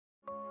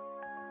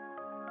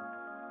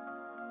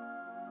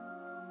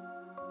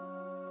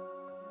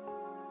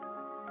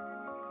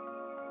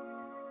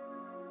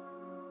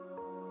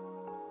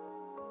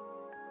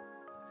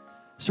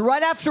So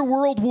right after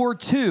World War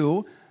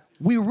II,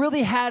 we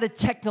really had a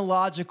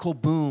technological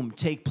boom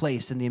take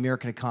place in the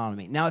American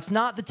economy. Now, it's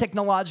not the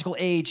technological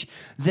age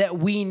that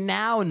we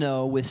now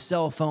know with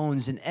cell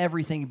phones and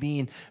everything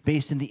being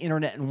based in the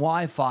internet and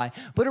Wi-Fi,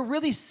 but it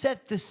really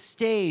set the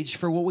stage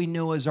for what we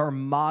know as our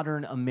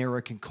modern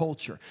American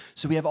culture.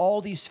 So we have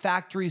all these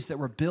factories that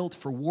were built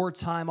for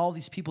wartime, all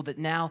these people that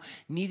now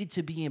needed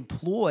to be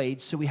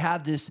employed. So we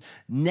have this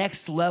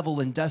next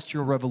level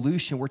industrial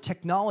revolution where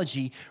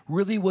technology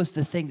really was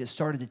the thing that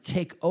started to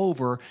take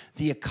over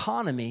the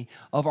economy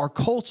of our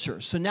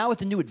culture. So now with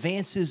the new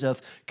advances of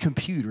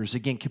computers,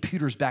 again,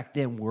 computers back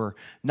then were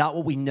not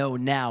what we know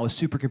now as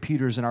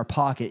supercomputers in our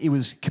pocket. It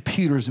was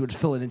computers that would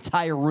fill an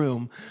entire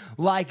room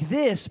like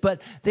this,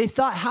 but they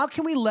thought, how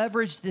can we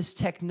leverage this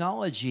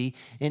technology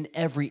in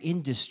every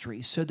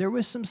industry? So there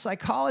was some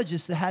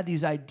psychologists that had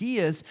these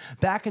ideas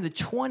back in the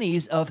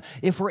 20s of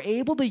if we're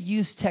able to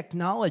use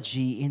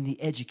technology in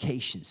the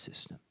education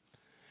system.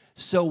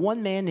 So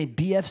one man named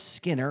B.F.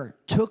 Skinner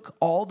took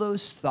all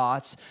those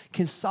thoughts,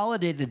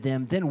 consolidated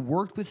them, then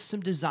worked with some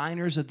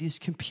designers of these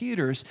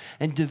computers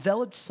and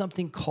developed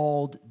something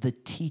called the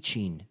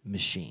teaching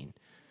machine.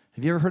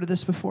 Have you ever heard of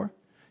this before?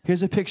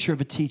 Here's a picture of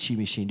a teaching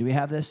machine. Do we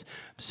have this?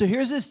 So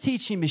here's this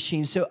teaching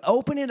machine. So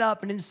open it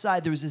up, and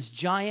inside there was this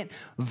giant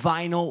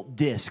vinyl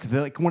disc,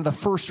 like one of the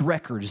first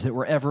records that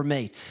were ever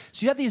made.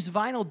 So you have these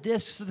vinyl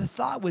discs. So the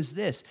thought was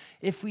this: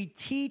 if we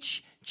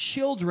teach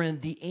children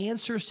the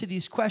answers to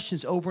these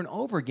questions over and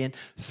over again,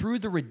 through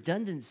the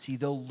redundancy,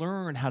 they'll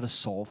learn how to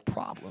solve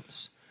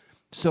problems.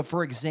 So,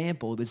 for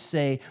example, it would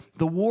say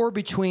the war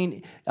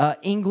between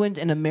England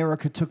and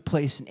America took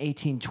place in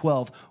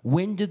 1812.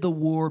 When did the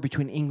war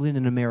between England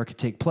and America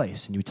take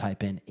place? And you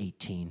type in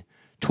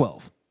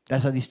 1812.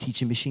 That's how these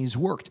teaching machines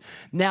worked.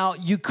 Now,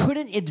 you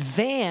couldn't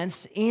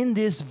advance in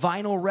this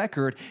vinyl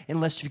record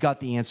unless you got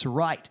the answer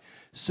right.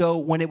 So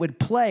when it would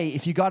play,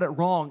 if you got it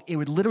wrong, it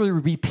would literally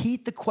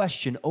repeat the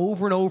question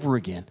over and over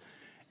again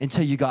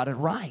until you got it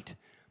right.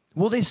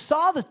 Well, they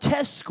saw the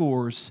test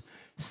scores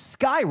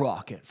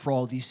skyrocket for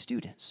all these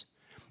students.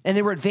 And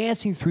they were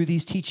advancing through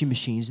these teaching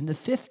machines in the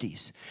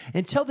 50s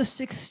until the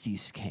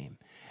 60s came.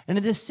 And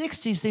in the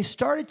 60s, they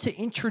started to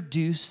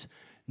introduce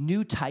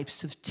new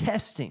types of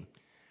testing.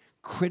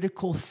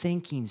 Critical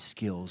thinking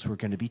skills were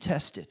going to be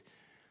tested.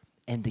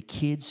 And the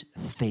kids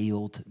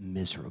failed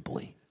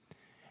miserably.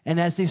 And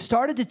as they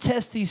started to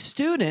test these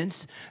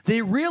students,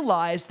 they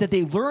realized that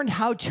they learned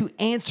how to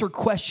answer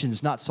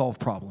questions, not solve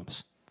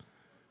problems.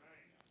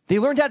 They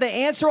learned how to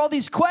answer all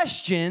these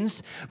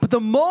questions, but the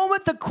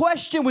moment the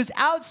question was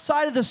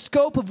outside of the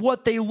scope of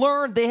what they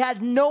learned, they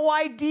had no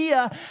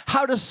idea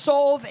how to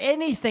solve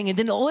anything. And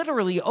then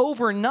literally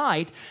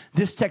overnight,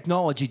 this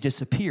technology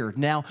disappeared.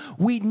 Now,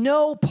 we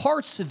know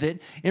parts of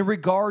it in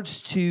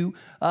regards to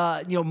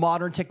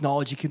modern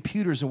technology,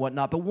 computers and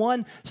whatnot. But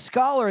one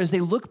scholar, as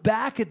they look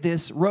back at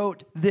this,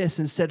 wrote this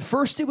and said,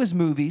 first it was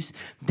movies,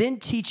 then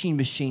teaching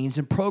machines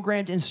and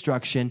programmed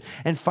instruction,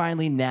 and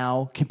finally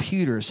now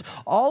computers.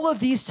 All of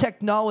these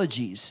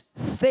technologies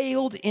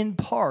failed in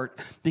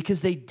part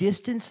because they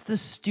distanced the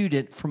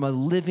student from a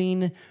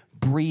living,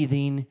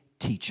 breathing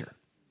teacher.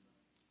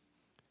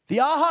 The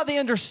aha they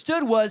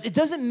understood was, it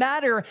doesn't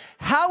matter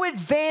how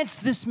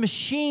advanced this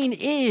machine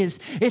is,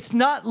 it's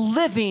not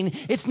living,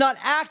 it's not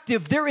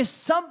active. There is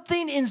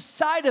something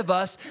inside of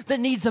us that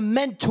needs a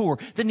mentor,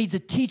 that needs a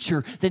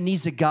teacher, that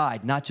needs a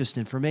guide, not just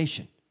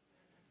information.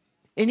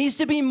 It needs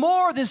to be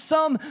more than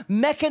some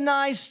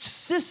mechanized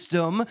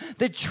system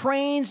that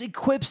trains,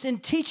 equips,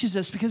 and teaches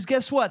us. Because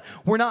guess what?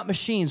 We're not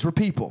machines, we're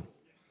people.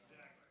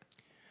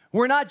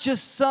 We're not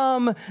just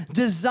some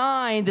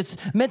design that's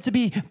meant to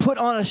be put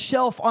on a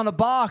shelf on a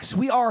box.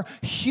 We are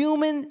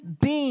human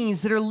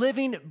beings that are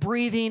living,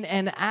 breathing,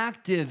 and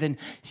active. And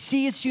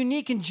see, it's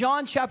unique in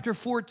John chapter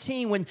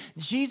 14 when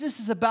Jesus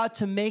is about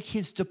to make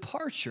his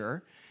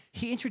departure,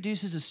 he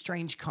introduces a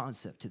strange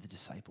concept to the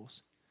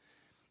disciples.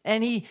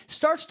 And he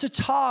starts to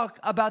talk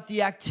about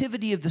the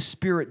activity of the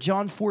Spirit.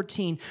 John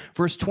 14,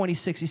 verse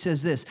 26, he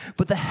says this,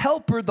 "But the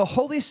Helper, the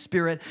Holy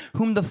Spirit,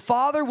 whom the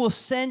Father will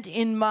send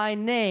in my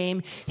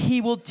name,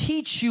 he will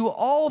teach you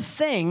all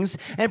things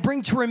and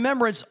bring to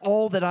remembrance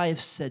all that I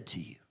have said to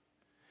you."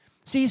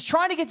 See, he's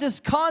trying to get this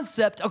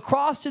concept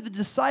across to the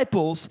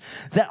disciples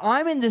that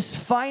I'm in this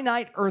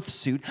finite earth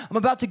suit. I'm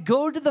about to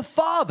go to the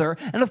Father,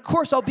 and of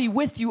course I'll be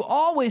with you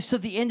always to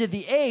the end of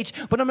the age,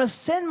 but I'm going to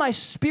send my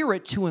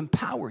Spirit to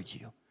empower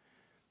you.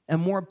 And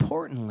more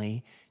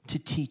importantly, to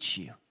teach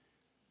you.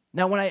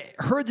 Now, when I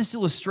heard this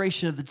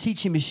illustration of the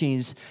teaching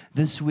machines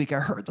this week, I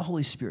heard the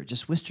Holy Spirit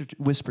just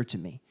whisper to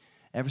me,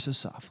 ever so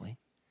softly,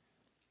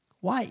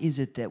 why is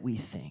it that we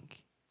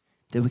think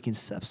that we can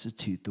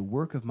substitute the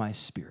work of my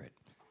Spirit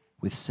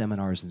with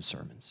seminars and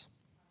sermons?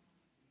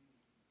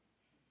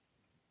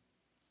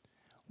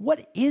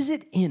 What is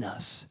it in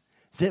us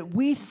that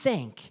we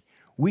think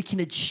we can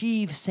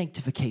achieve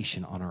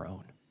sanctification on our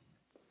own?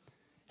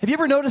 Have you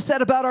ever noticed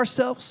that about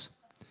ourselves?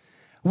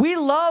 We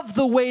love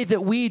the way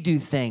that we do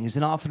things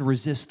and often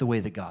resist the way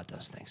that God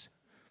does things.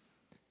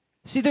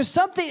 See, there's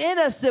something in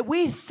us that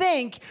we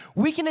think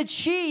we can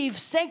achieve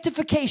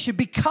sanctification,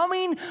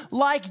 becoming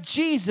like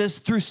Jesus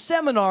through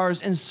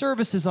seminars and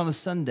services on a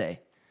Sunday.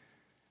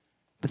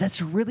 But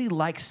that's really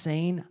like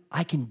saying,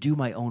 I can do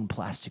my own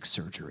plastic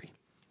surgery.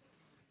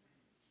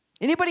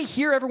 Anybody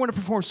here ever want to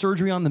perform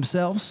surgery on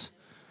themselves?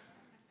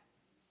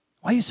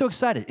 Why are you so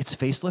excited? It's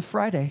Facelift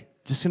Friday.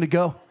 Just going to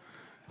go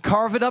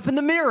carve it up in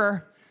the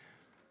mirror.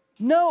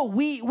 No,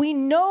 we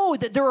know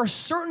that there are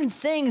certain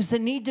things that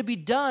need to be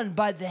done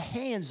by the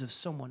hands of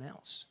someone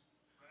else.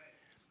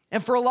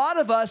 And for a lot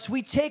of us,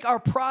 we take our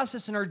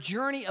process and our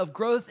journey of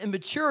growth and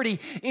maturity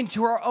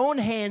into our own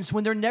hands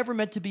when they're never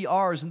meant to be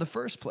ours in the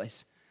first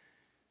place.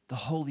 The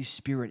Holy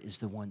Spirit is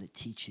the one that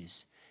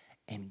teaches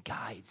and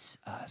guides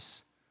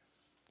us.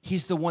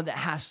 He's the one that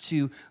has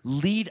to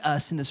lead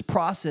us in this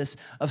process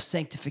of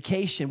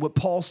sanctification. What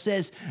Paul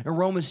says in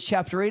Romans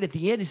chapter 8 at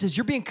the end, he says,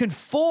 you're being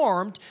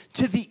conformed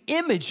to the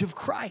image of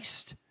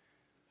Christ.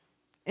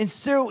 And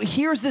so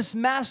here's this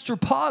master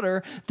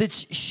potter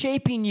that's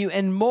shaping you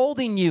and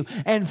molding you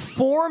and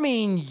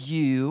forming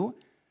you,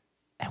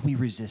 and we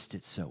resist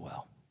it so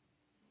well.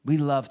 We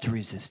love to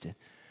resist it.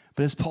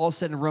 But as Paul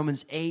said in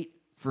Romans 8,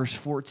 verse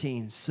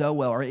 14, so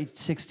well, or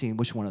 8:16,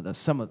 which one of those?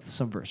 Some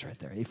verse right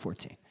there,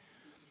 8:14.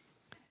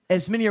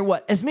 As many are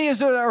what? As many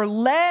as are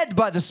led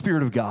by the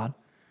Spirit of God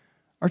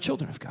are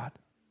children of God.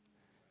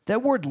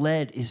 That word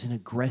led is an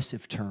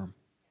aggressive term.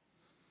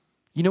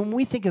 You know, when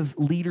we think of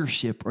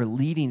leadership or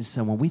leading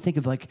someone, we think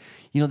of like,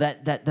 you know,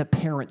 that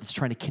parent that's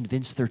trying to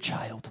convince their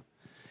child.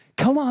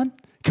 Come on,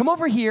 come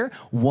over here.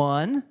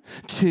 1,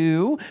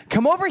 2,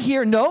 come over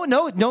here. No,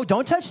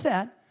 don't touch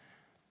that.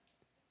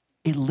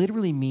 It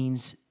literally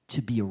means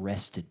to be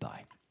arrested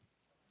by.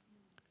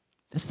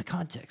 That's the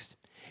context.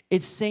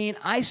 It's saying,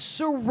 I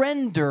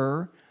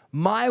surrender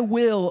my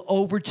will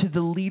over to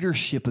the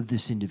leadership of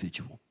this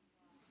individual.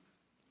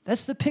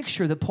 That's the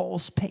picture that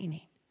Paul's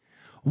painting.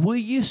 Will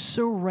you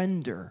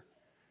surrender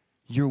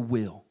your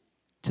will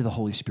to the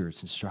Holy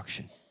Spirit's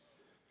instruction?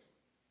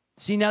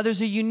 See, now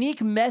there's a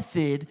unique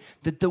method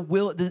that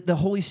the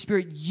Holy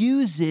Spirit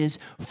uses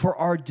for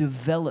our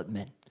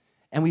development.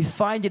 And we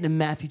find it in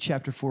Matthew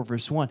chapter 4,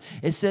 verse 1.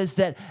 It says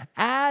that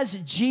as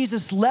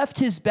Jesus left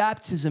his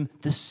baptism,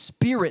 the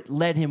Spirit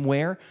led him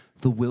where?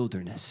 The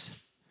wilderness.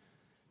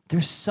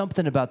 There's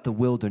something about the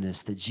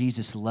wilderness that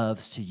Jesus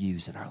loves to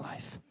use in our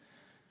life.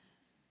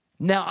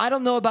 Now, I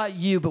don't know about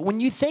you, but when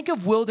you think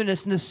of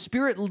wilderness and the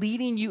Spirit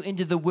leading you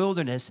into the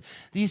wilderness,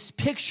 these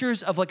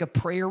pictures of like a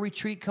prayer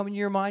retreat come into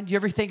your mind. Do you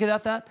ever think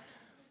about that?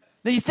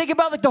 Now you think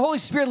about like the Holy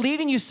Spirit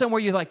leading you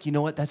somewhere, you're like, you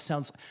know what, that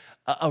sounds,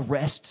 a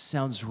rest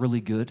sounds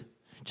really good.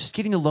 Just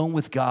getting alone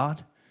with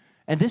God.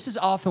 And this is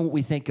often what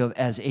we think of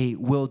as a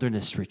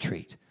wilderness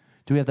retreat.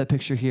 Do we have that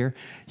picture here?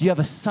 You have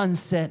a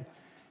sunset,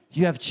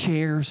 you have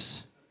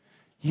chairs,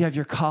 you have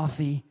your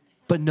coffee,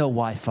 but no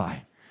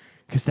Wi-Fi,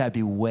 because that'd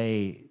be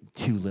way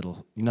too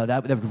little. You know,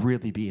 that would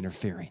really be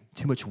interfering.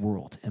 Too much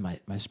world in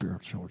my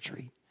spiritual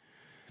retreat.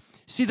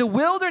 See, the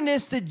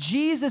wilderness that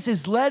Jesus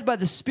is led by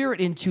the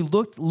Spirit into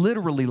looked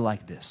literally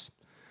like this.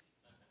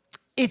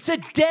 It's a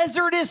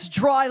desertous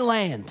dry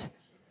land.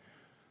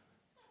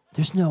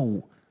 There's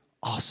no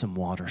awesome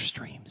water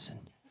streams and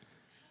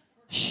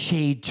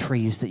shade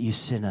trees that you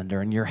sit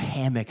under and your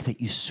hammock that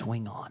you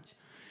swing on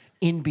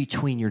in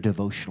between your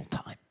devotional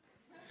time.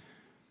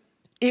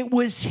 It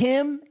was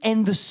him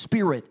and the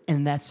Spirit,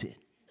 and that's it.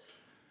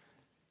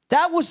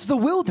 That was the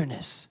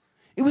wilderness.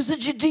 It was the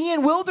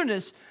Judean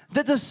wilderness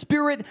that the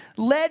Spirit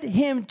led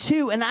him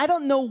to. And I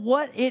don't know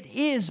what it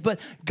is,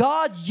 but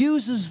God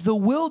uses the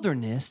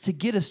wilderness to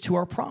get us to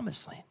our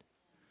promised land.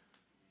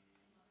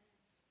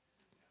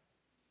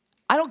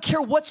 I don't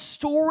care what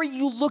story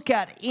you look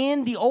at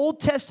in the Old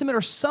Testament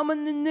or some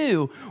in the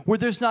New where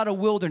there's not a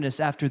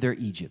wilderness after their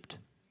Egypt.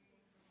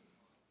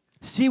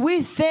 See,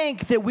 we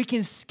think that we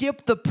can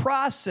skip the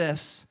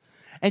process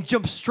and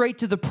jump straight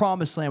to the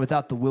promised land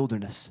without the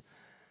wilderness.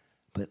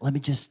 But let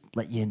me just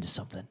let you into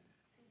something.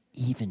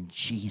 Even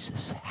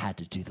Jesus had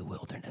to do the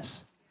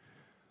wilderness.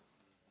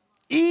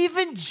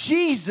 Even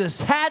Jesus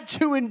had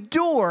to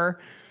endure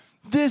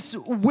this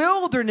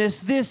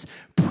wilderness, this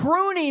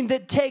pruning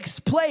that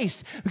takes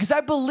place, because I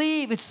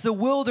believe it's the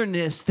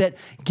wilderness that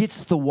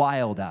gets the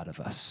wild out of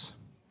us.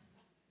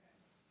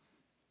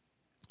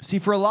 See,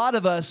 for a lot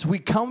of us, we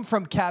come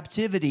from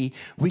captivity.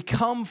 We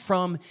come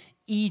from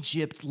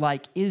Egypt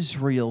like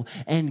Israel,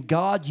 and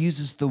God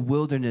uses the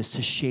wilderness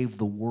to shave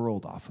the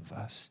world off of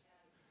us.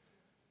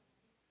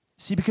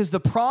 See, because the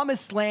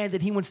promised land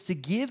that he wants to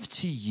give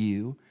to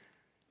you,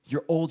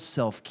 your old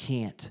self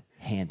can't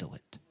handle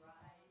it.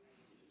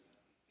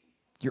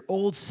 Your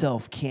old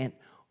self can't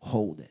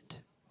hold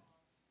it.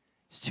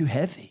 It's too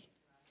heavy.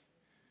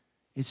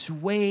 It's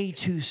way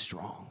too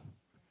strong.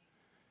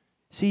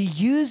 See,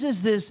 he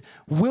uses this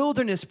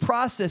wilderness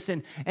process,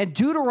 and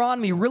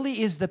Deuteronomy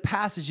really is the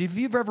passage. If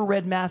you've ever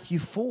read Matthew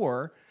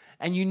 4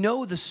 and you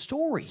know the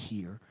story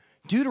here,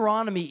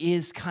 Deuteronomy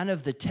is kind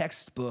of the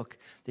textbook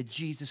that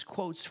Jesus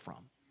quotes from.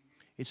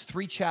 It's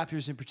 3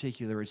 chapters in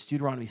particular. It's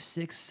Deuteronomy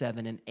 6,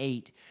 7, and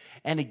 8.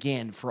 And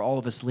again, for all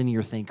of us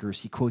linear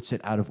thinkers, he quotes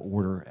it out of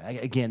order.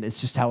 Again,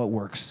 it's just how it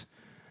works.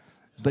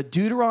 But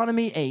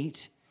Deuteronomy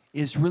 8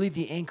 is really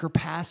the anchor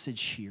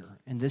passage here.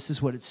 And this is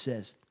what it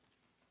says.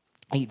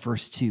 8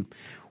 verse 2.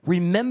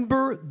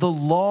 Remember the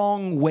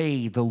long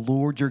way the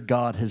Lord your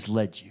God has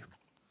led you.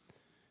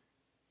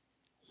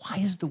 Why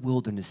is the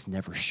wilderness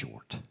never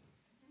short?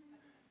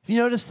 Have you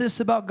noticed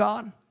this about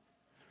God?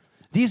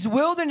 These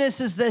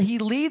wildernesses that he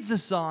leads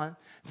us on,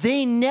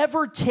 they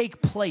never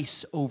take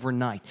place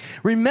overnight.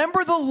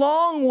 Remember the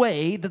long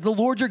way that the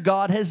Lord your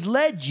God has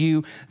led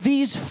you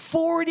these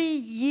 40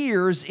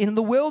 years in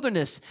the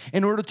wilderness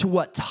in order to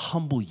what? To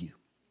humble you.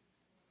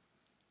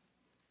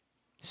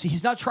 See,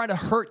 he's not trying to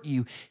hurt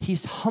you.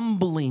 He's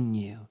humbling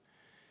you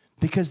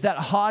because that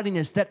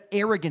haughtiness, that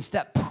arrogance,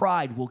 that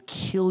pride will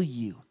kill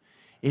you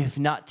if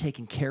not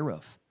taken care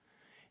of.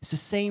 It's the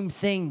same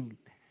thing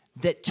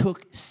that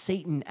took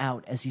Satan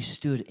out as he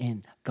stood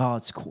in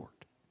God's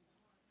court.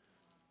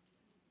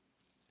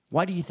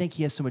 Why do you think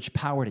he has so much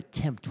power to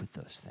tempt with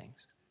those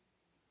things?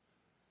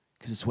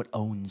 Because it's what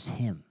owns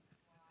him.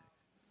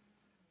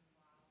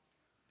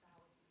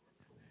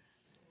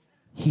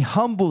 He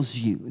humbles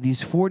you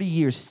these 40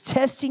 years,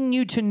 testing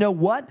you to know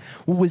what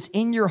was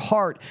in your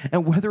heart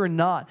and whether or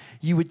not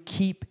you would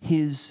keep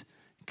his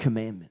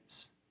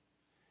commandments.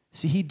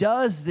 See, he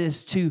does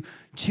this to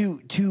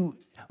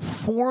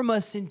form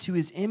us into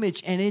his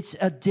image, and it's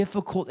a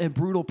difficult and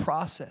brutal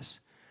process.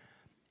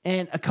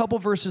 And a couple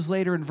verses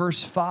later in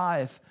verse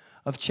 5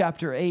 of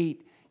chapter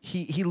 8,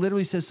 he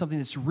literally says something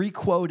that's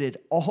requoted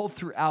all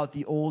throughout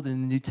the Old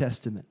and the New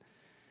Testament.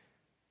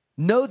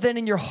 Know then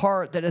in your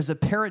heart that as a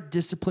parent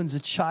disciplines a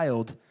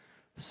child,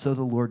 so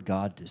the Lord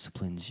God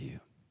disciplines you.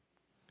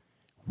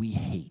 We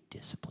hate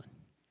discipline.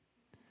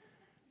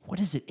 What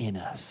is it in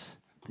us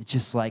that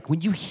just like,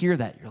 when you hear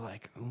that, you're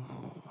like,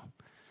 ooh.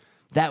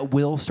 That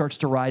will starts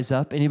to rise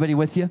up. Anybody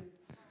with you?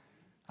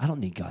 I don't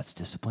need God's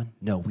discipline.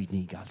 No, we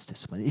need God's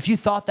discipline. If you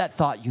thought that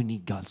thought, you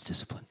need God's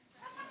discipline.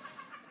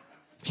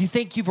 If you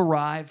think you've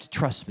arrived,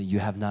 trust me, you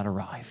have not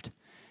arrived.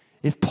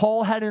 If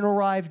Paul hadn't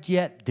arrived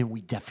yet, then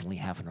we definitely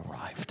haven't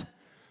arrived.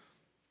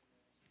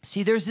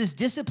 See, there's this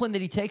discipline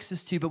that he takes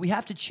us to, but we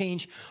have to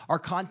change our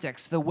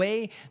context. The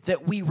way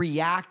that we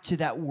react to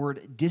that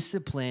word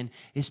discipline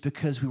is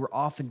because we were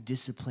often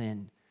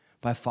disciplined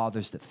by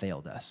fathers that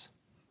failed us.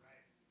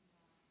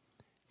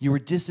 You were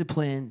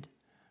disciplined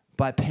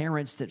by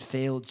parents that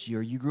failed you,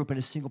 or you grew up in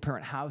a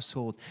single-parent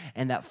household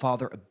and that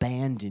father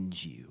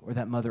abandoned you or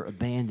that mother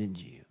abandoned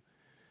you.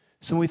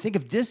 So when we think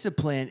of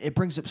discipline, it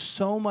brings up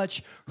so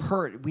much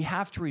hurt. We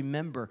have to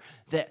remember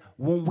that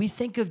when we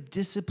think of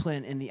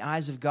discipline in the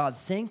eyes of God,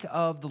 think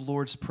of the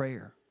Lord's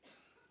Prayer.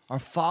 Our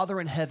Father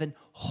in heaven,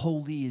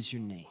 holy is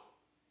your name.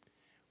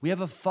 We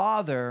have a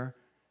Father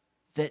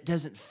that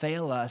doesn't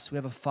fail us. We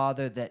have a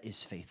Father that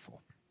is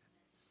faithful.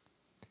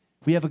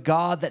 We have a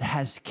God that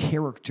has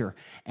character,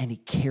 and he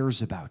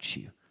cares about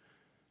you.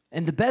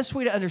 And the best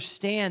way to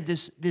understand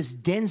this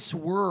dense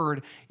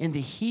word in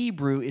the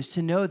Hebrew is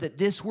to know that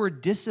this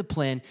word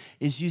discipline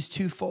is used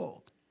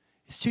twofold.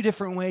 It's 2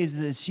 different ways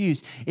that it's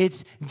used.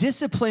 It's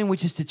discipline,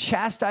 which is to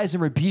chastise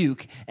and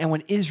rebuke, and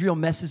when Israel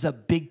messes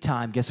up big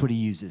time, guess what he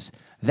uses?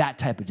 That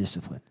type of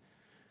discipline.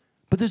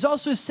 But there's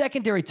also a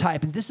secondary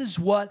type, and this is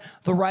what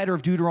the writer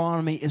of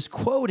Deuteronomy is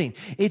quoting.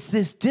 It's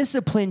this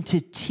discipline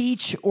to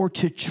teach or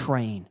to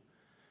train.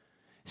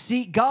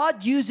 See,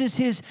 God uses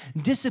his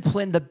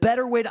discipline. The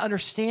better way to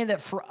understand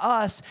that for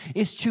us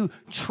is to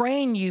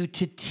train you,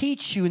 to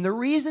teach you. And the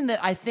reason that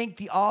I think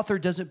the author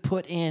doesn't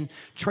put in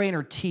train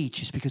or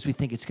teach is because we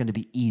think it's going to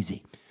be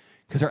easy.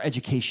 Because our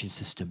education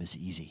system is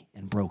easy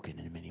and broken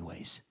in many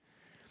ways.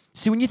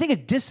 See, when you think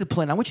of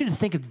discipline, I want you to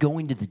think of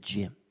going to the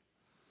gym.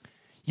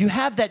 You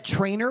have that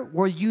trainer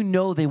where you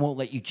know they won't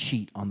let you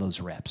cheat on those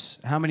reps.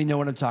 How many know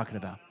what I'm talking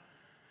about?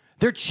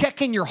 They're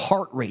checking your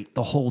heart rate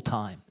the whole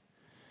time.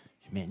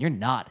 Man, you're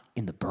not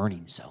in the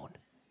burning zone.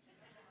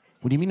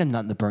 What do you mean I'm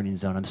not in the burning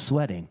zone? I'm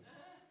sweating.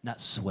 Not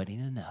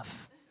sweating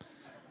enough.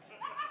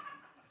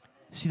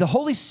 See, the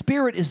Holy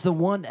Spirit is the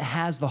one that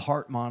has the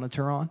heart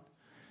monitor on,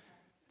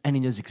 and he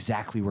knows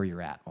exactly where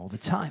you're at all the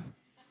time.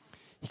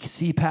 You can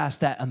see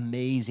past that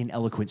amazing,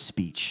 eloquent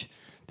speech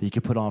that you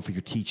could put on for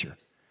your teacher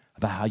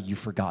about how you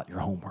forgot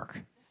your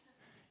homework.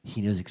 He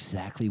knows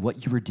exactly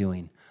what you were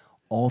doing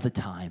all the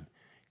time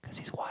because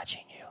he's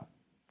watching you.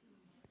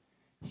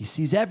 He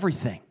sees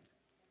everything.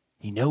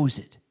 He knows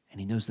it, and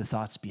he knows the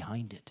thoughts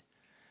behind it.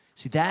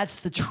 See,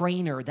 that's the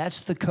trainer, that's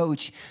the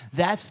coach,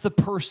 that's the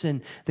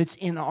person that's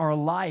in our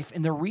life.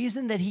 And the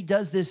reason that he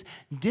does this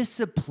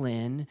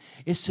discipline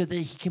is so that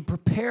he can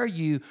prepare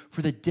you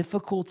for the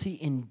difficulty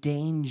and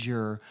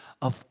danger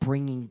of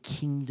bringing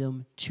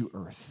kingdom to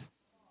earth.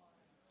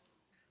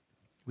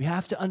 We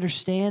have to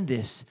understand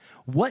this.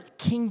 What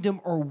kingdom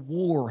or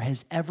war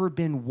has ever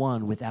been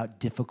won without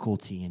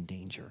difficulty and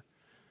danger?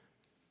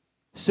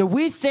 So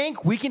we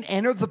think we can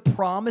enter the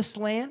promised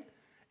land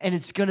and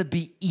it's going to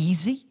be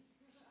easy.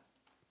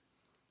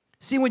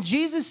 See, when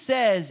Jesus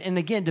says, and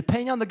again,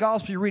 depending on the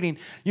gospel you're reading,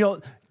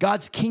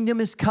 God's kingdom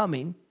is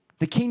coming,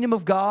 the kingdom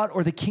of God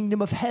or the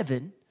kingdom of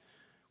heaven,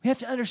 we have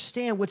to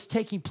understand what's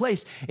taking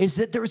place is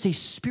that there is a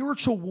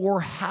spiritual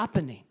war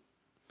happening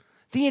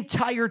the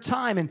entire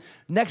time. And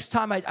next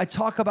time I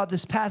talk about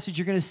this passage,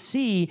 you're going to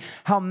see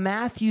how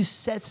Matthew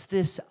sets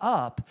this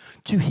up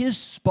to his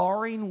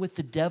sparring with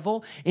the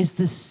devil is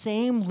the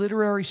same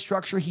literary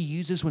structure he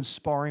uses when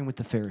sparring with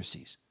the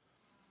Pharisees.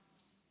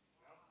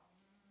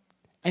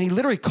 And he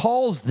literally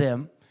calls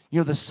them,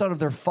 the son of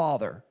their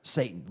father,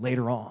 Satan,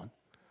 later on.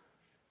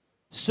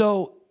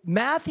 So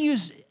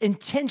Matthew's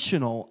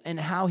intentional in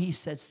how he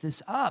sets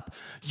this up.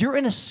 You're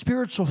in a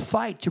spiritual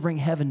fight to bring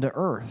heaven to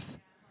earth.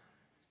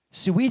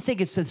 See, we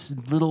think it's this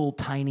little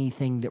tiny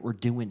thing that we're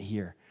doing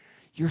here.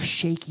 You're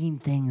shaking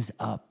things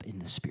up in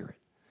the spirit.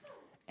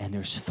 And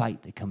there's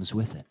fight that comes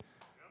with it.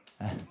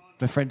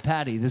 My friend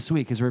Patty, this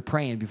week, as we're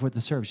praying before the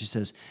service, she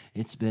says,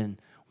 it's been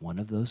one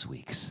of those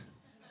weeks.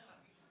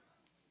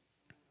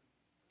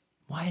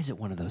 Why is it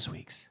one of those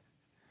weeks?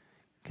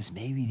 Because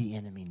maybe the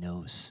enemy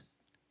knows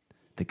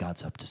that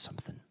God's up to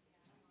something.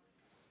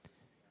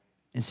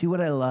 And see,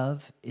 what I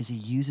love is he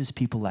uses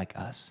people like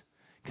us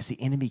because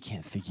the enemy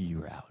can't figure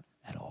you out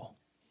at all.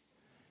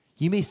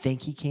 You may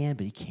think he can,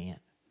 but he can't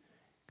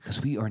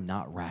because we are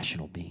not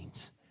rational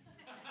beings.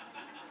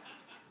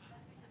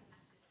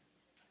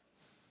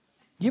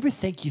 You ever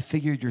think you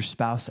figured your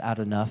spouse out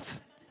enough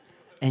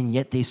and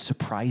yet they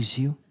surprise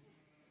you?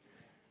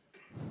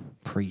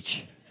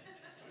 Preach.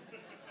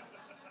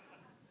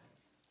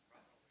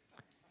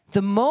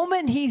 The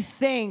moment he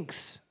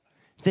thinks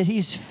that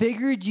he's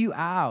figured you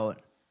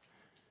out,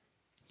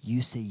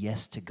 you say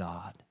yes to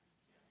God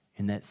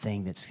in that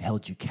thing that's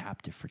held you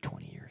captive for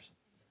 20 years.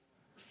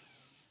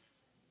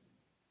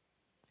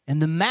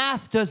 And the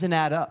math doesn't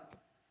add up.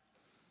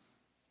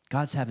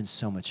 God's having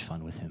so much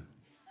fun with him.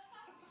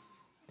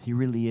 He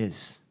really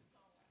is.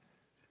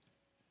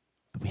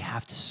 But we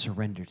have to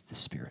surrender to the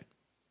Spirit.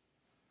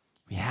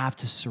 We have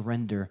to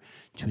surrender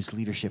to his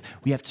leadership.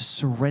 We have to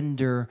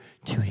surrender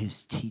to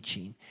his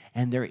teaching.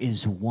 And there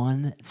is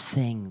one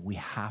thing we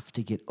have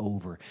to get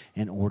over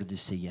in order to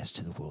say yes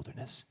to the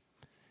wilderness.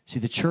 See,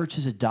 the church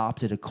has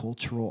adopted a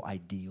cultural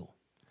ideal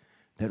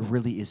that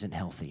really isn't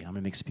healthy. And I'm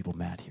going to make some people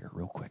mad here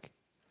real quick.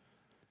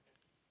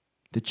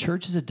 The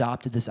church has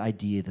adopted this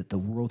idea that the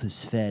world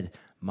has fed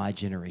my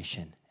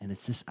generation. And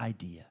it's this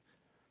idea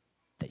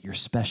that you're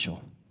special.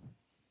 Have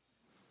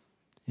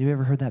you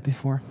ever heard that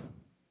before?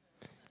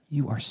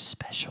 You are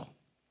special.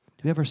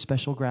 Do we have our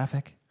special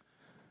graphic?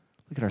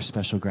 Look at our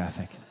special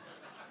graphic.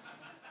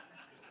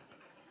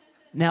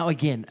 Now,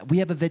 again, we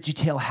have a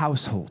VeggieTale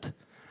household.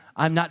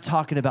 I'm not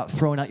talking about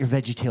throwing out your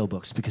VeggieTale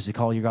books because they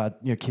call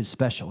your kids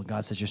special, and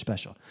God says you're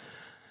special.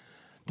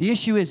 The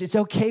issue is it's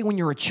okay when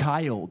you're a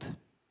child,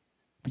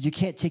 but you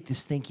can't take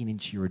this thinking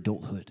into your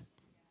adulthood.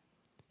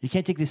 You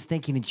can't take this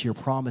thinking into your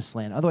promised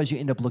land. Otherwise, you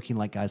end up looking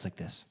like guys like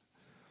this.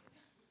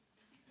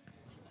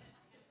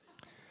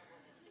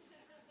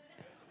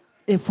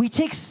 If we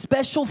take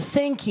special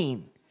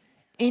thinking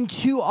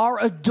into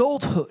our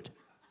adulthood,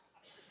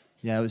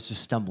 I was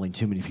just stumbling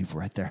too many people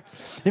right there.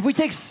 If we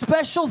take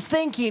special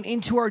thinking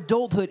into our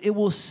adulthood, it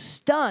will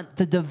stunt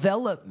the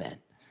development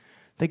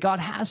that God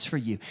has for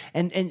you.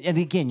 And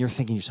again, you're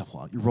thinking to yourself,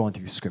 well, you're rolling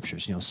through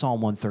scriptures,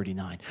 Psalm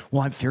 139.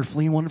 Well, I'm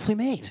fearfully and wonderfully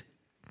made.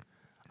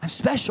 I'm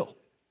special.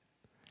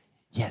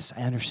 Yes,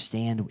 I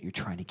understand what you're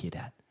trying to get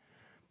at,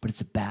 but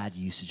it's a bad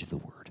usage of the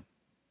word.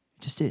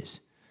 It just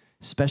is.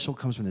 Special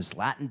comes from this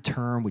Latin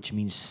term, which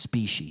means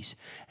species.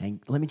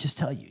 And let me just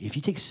tell you, if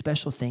you take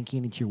special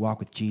thinking into your walk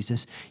with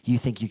Jesus, you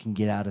think you can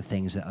get out of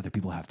things that other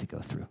people have to go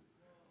through.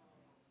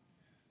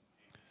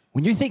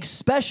 When you think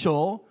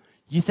special,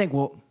 you think,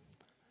 well,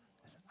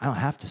 I don't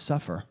have to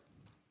suffer.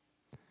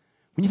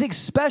 When you think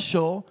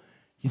special,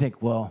 you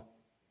think, well,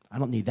 I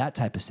don't need that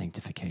type of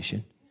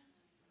sanctification.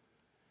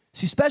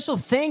 See, special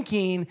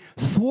thinking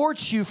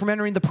thwarts you from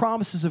entering the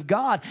promises of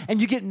God, and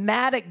you get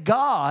mad at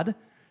God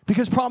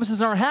because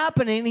promises aren't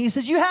happening. And he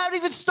says, you haven't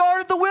even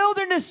started the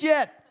wilderness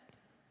yet.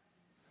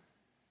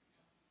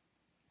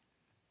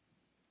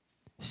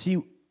 See,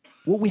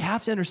 what we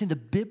have to understand, the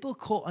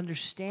biblical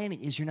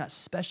understanding is you're not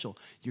special.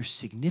 You're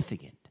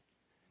significant.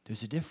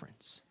 There's a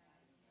difference.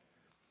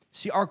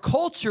 See, our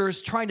culture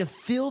is trying to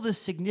fill the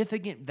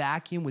significant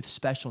vacuum with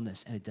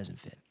specialness, and it doesn't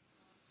fit.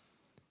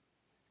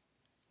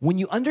 When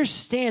you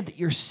understand that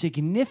you're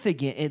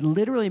significant, it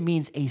literally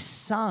means a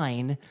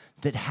sign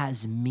that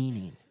has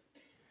meaning.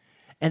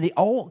 And the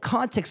whole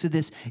context of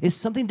this is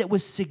something that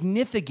was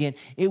significant.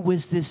 It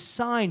was this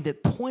sign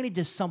that pointed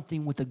to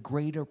something with a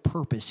greater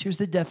purpose. Here's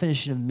the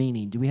definition of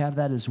meaning. Do we have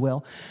that as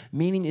well?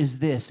 Meaning is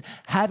this: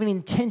 having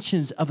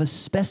intentions of a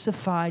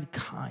specified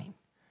kind.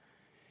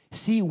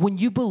 See, when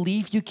you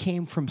believe you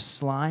came from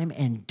slime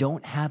and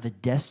don't have a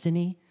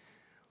destiny,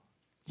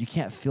 you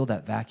can't fill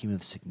that vacuum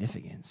of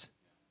significance.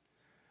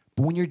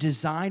 But when you're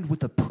designed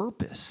with a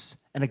purpose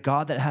and a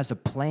God that has a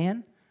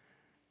plan,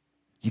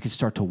 you can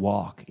start to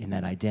walk in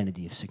that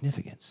identity of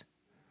significance.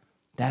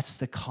 That's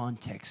the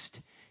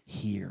context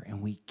here. And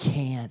we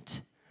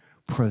can't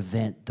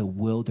prevent the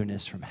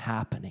wilderness from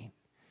happening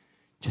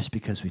just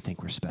because we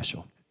think we're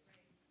special.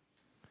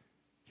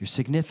 You're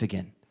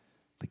significant,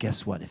 but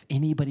guess what? If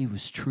anybody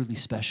was truly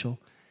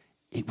special,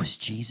 it was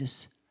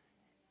Jesus,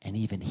 and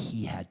even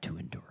he had to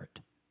endure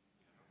it.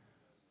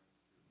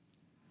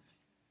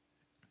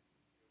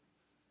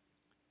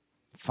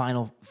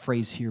 Final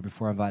phrase here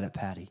before I invite up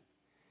Patty.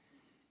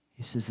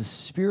 He says, the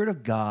Spirit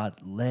of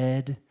God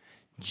led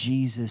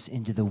Jesus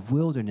into the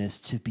wilderness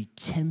to be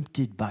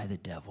tempted by the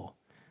devil.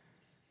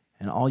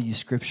 And all you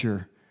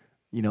scripture,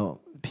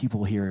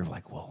 people here are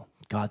like, well,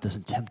 God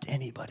doesn't tempt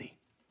anybody.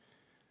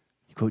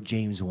 You quote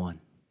James 1.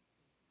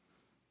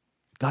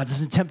 God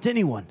doesn't tempt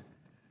anyone.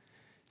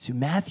 See,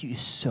 Matthew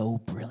is so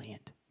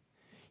brilliant.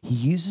 He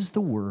uses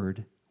the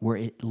word where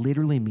it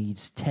literally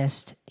means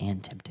test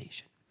and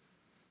temptation.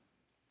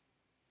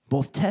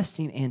 Both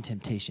testing and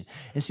temptation.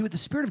 And see, what the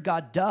Spirit of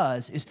God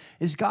does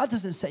is God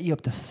doesn't set you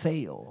up to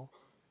fail.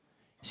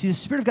 See, the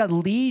Spirit of God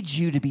leads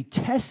you to be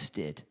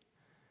tested,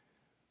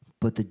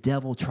 but the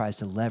devil tries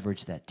to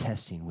leverage that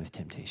testing with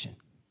temptation.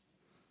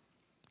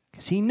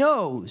 Because he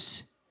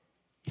knows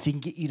if he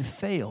can get you to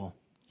fail,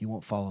 you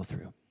won't follow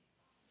through.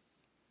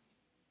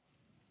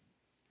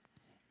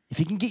 If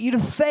he can get you to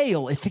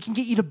fail, if he can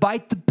get you to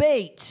bite the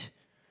bait,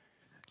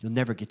 you'll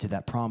never get to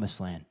that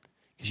promised land.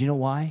 Because you know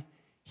why?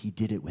 He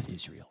did it with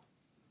Israel.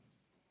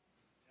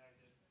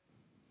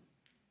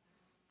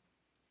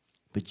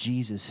 But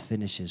Jesus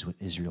finishes what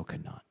Israel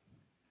could not.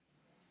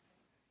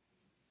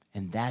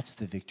 And that's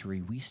the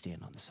victory we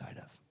stand on the side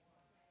of.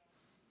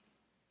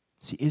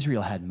 See,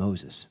 Israel had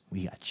Moses.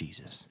 We got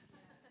Jesus.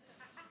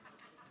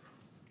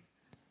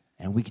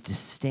 And we get to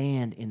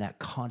stand in that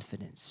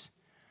confidence.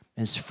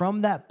 And it's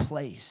from that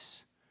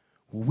place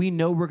where we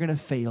know we're going to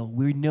fail.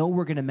 We know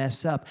we're going to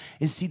mess up.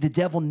 And see, the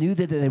devil knew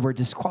that they were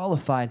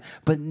disqualified.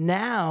 But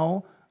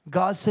now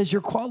God says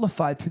you're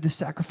qualified through the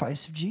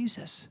sacrifice of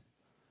Jesus.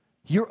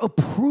 You're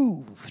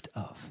approved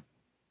of.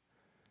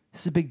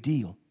 This is a big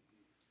deal.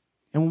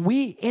 And when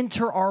we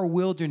enter our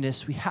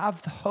wilderness, we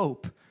have the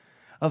hope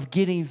of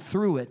getting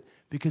through it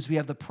because we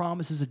have the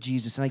promises of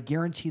Jesus. And I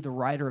guarantee the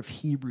writer of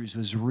Hebrews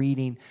was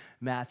reading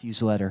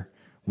Matthew's letter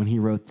when he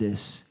wrote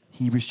this.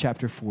 Hebrews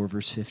chapter 4,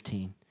 verse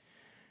 15.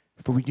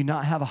 For we do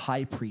not have a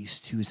high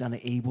priest who is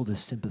unable to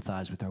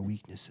sympathize with our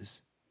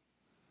weaknesses.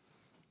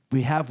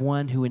 We have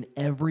one who in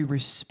every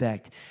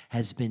respect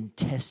has been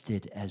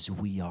tested as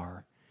we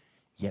are,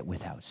 yet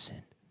without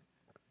sin.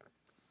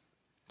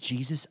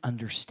 Jesus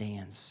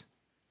understands.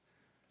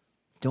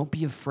 Don't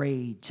be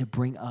afraid to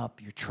bring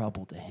up your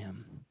trouble to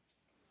him.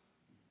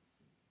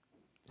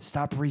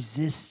 Stop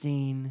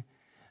resisting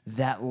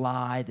that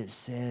lie that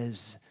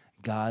says,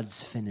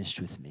 God's finished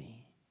with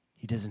me.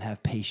 He doesn't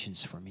have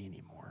patience for me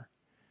anymore.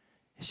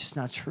 It's just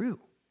not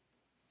true.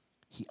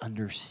 He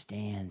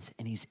understands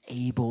and he's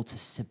able to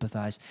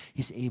sympathize.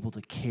 He's able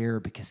to care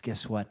because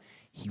guess what?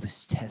 He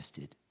was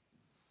tested.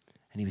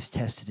 And he was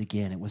tested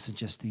again. It wasn't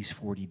just these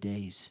 40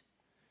 days.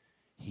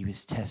 He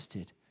was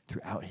tested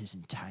throughout his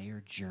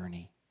entire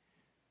journey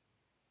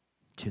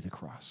to the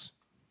cross.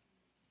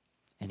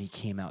 And he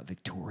came out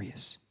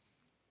victorious.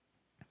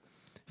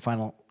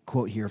 Final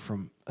quote here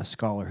from a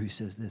scholar who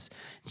says this.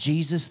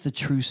 Jesus, the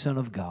true Son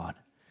of God,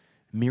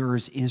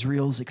 mirrors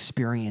Israel's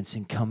experience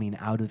in coming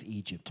out of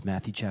Egypt,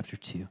 Matthew chapter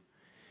 2,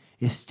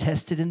 is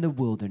tested in the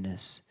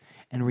wilderness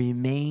and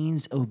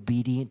remains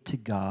obedient to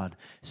God,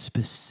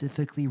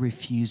 specifically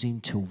refusing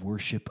to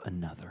worship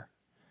another.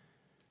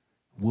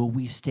 Will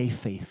we stay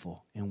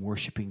faithful in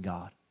worshiping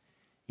God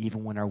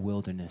even when our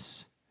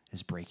wilderness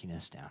is breaking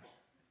us down?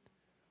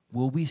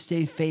 Will we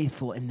stay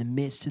faithful in the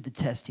midst of the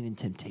testing and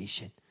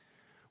temptation?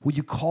 Will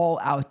you call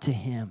out to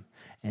him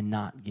and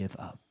not give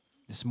up?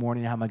 This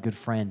morning I have my good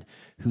friend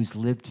who's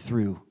lived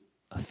through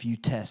a few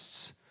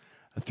tests,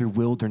 through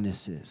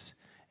wildernesses,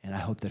 and I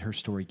hope that her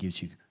story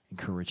gives you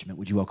encouragement.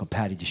 Would you welcome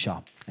Patty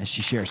DeShaw as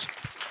she shares?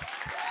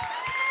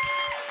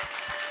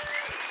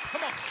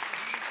 Come on.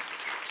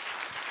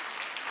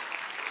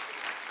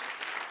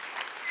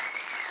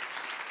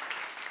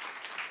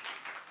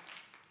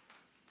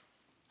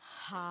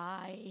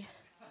 Hi.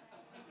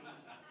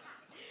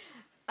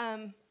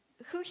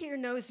 Who here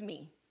knows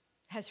me,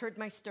 has heard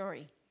my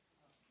story?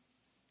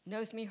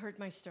 Knows me, heard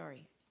my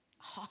story.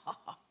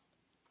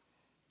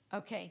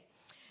 Okay.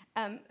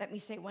 Let me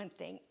say one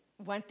thing.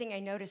 One thing I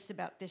noticed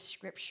about this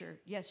scripture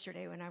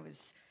yesterday when I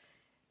was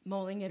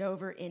mulling it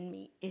over in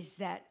me is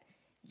that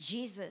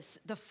Jesus,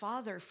 the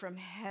Father from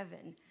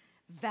heaven,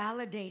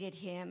 validated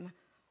him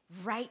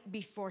right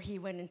before he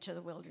went into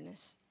the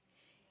wilderness.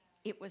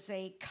 It was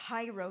a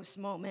kairos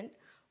moment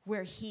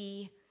where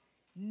he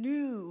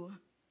knew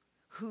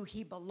who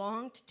he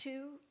belonged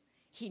to,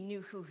 he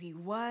knew who he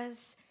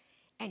was,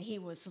 and he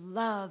was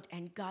loved.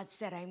 And God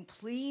said, I'm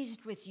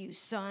pleased with you,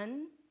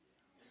 son.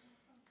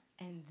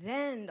 And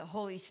then the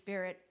Holy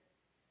Spirit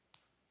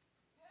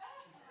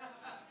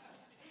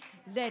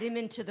led him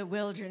into the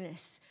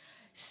wilderness.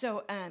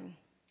 So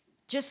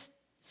just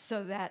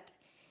so that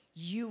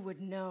you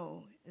would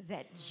know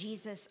that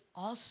Jesus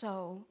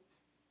also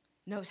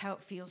knows how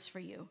it feels for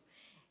you.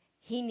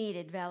 He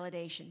needed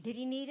validation. Did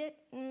he need it?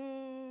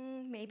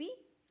 Maybe.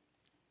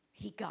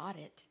 He got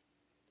it.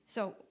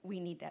 So we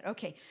need that.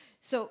 Okay,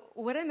 so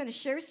what I'm going to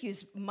share with you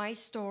is my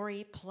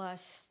story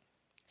plus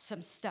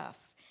some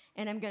stuff.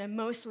 And I'm going to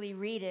mostly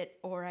read it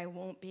or I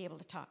won't be able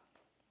to talk.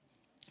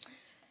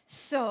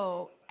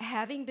 So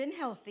having been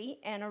healthy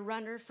and a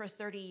runner for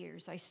 30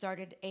 years, I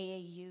started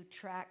AAU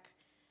track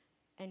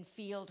and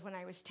field when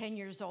I was 10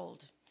 years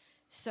old.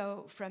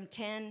 So from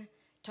 10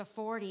 to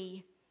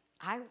 40,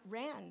 I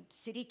ran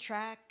city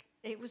track.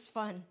 It was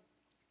fun.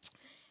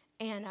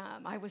 And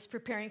I was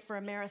preparing for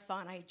a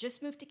marathon. I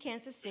just moved to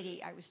Kansas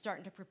City. I was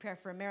starting to prepare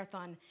for a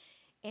marathon.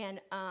 And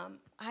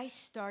I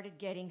started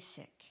getting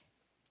sick.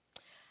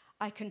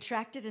 I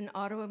contracted an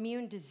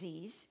autoimmune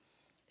disease,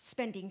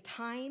 spending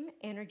time,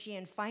 energy,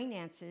 and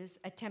finances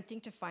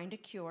attempting to find a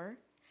cure.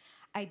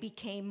 I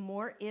became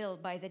more ill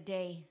by the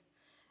day,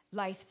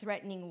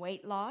 life-threatening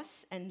weight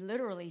loss and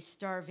literally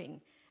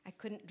starving. I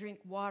couldn't drink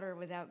water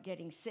without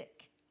getting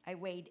sick. I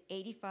weighed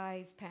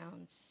 85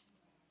 pounds.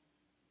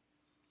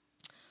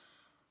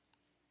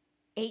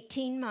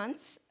 18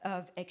 months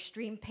of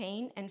extreme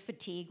pain and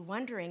fatigue,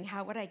 wondering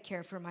how would I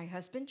care for my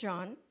husband,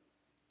 John,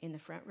 in the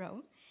front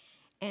row,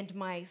 and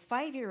my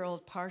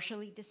 5-year-old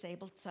partially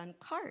disabled son,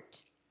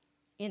 Cart,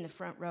 in the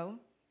front row.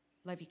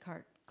 Love you,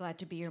 Cart. Glad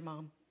to be your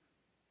mom.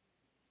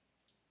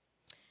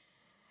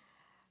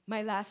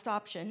 My last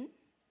option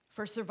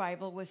for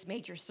survival was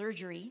major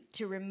surgery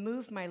to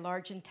remove my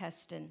large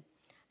intestine.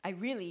 I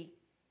really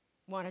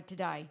wanted to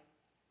die.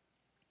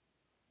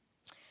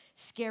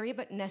 Scary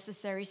but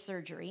necessary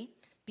surgery,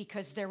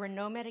 because there were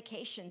no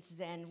medications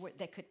then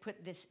that could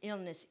put this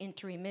illness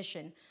into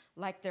remission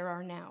like there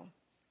are now.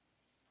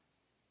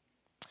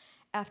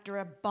 After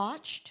a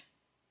botched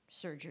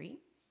surgery,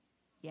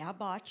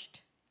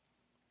 botched.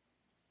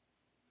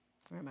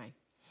 Where am I?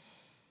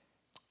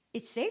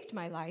 It saved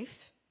my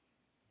life,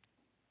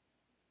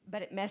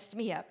 but it messed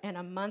me up. And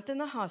a month in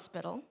the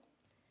hospital,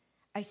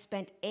 I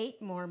spent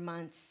 8 more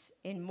months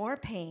in more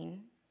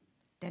pain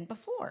than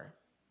before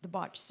the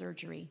botched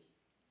surgery.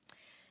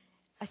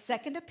 A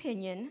second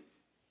opinion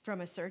from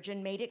a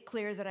surgeon made it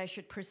clear that I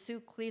should pursue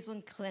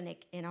Cleveland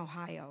Clinic in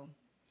Ohio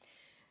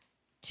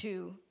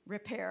to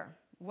repair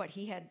what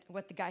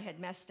the guy had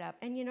messed up.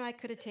 And I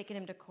could have taken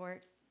him to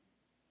court.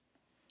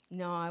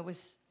 No, I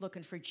was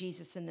looking for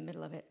Jesus in the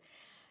middle of it.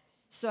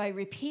 So I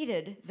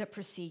repeated the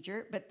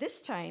procedure, but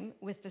this time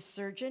with the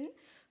surgeon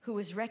who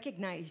was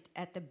recognized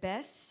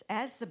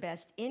as the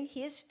best in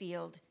his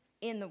field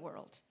in the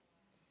world.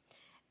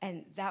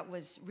 And that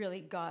was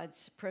really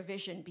God's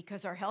provision,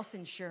 because our health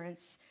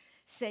insurance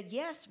said,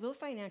 yes, we'll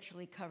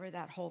financially cover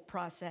that whole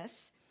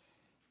process,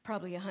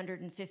 probably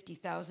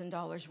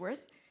 $150,000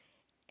 worth,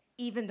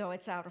 even though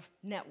it's out of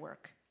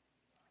network.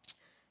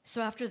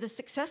 So after the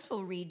successful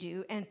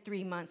redo and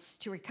 3 months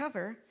to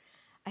recover,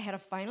 I had a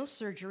final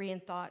surgery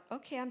and thought,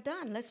 okay, I'm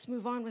done. Let's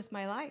move on with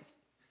my life.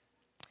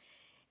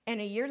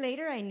 And a year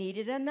later, I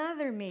needed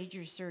another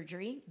major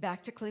surgery.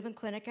 Back to Cleveland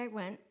Clinic I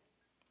went.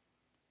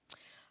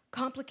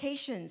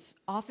 Complications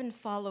often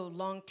follow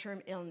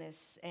long-term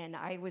illness, and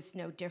I was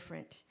no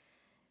different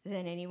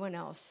than anyone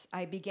else.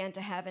 I began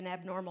to have an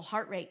abnormal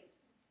heart rate,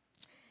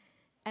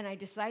 and I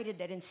decided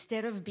that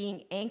instead of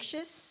being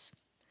anxious,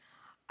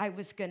 I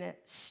was going to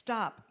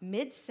stop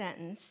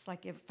mid-sentence.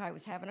 Like if I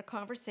was having a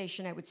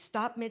conversation, I would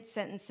stop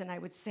mid-sentence and I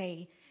would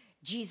say,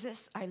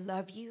 Jesus, I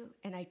love you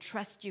and I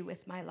trust you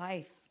with my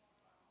life.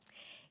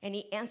 And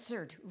he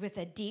answered with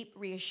a deep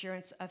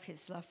reassurance of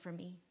his love for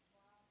me.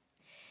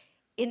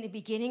 In the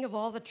beginning of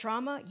all the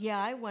trauma,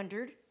 I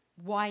wondered,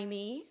 why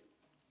me?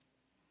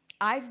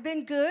 I've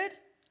been good.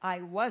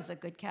 I was a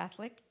good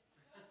Catholic.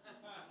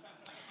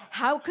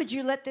 How could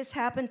you let this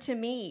happen to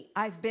me?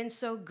 I've been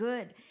so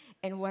good.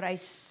 And what I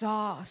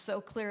saw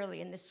so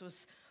clearly, and this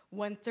was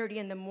 1:30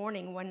 in the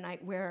morning one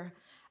night where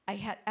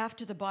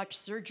after the botched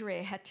surgery,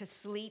 I had to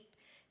sleep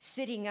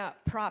sitting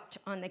up, propped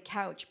on the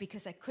couch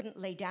because I couldn't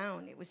lay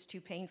down. It was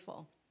too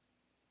painful.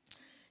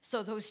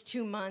 So those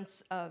 2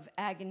 months of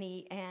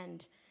agony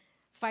and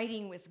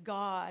fighting with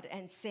God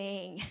and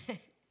saying,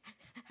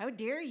 how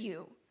dare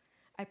you?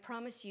 I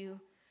promise you,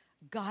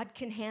 God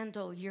can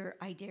handle your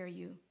I dare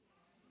you.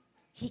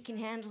 He can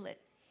handle it.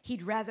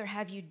 He'd rather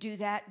have you do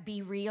that,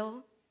 be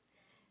real,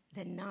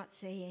 than not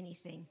say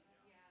anything.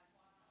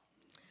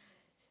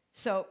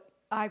 So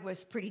I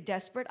was pretty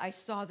desperate. I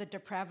saw the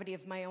depravity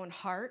of my own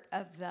heart,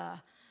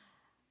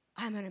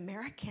 I'm an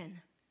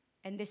American,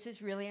 and this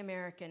is really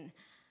American.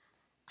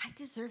 I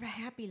deserve a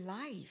happy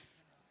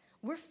life.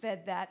 We're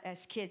fed that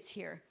as kids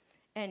here.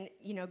 And,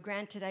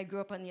 granted, I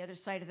grew up on the other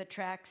side of the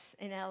tracks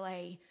in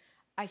LA.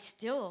 I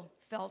still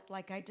felt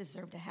like I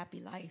deserved a happy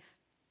life.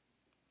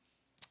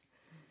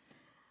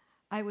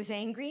 I was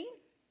angry.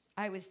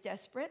 I was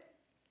desperate.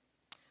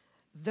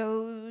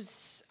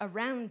 Those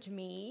around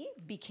me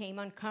became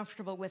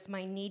uncomfortable with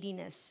my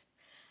neediness,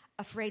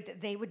 afraid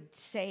that they would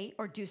say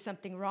or do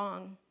something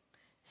wrong,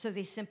 so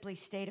they simply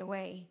stayed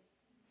away.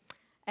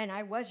 And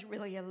I was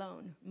really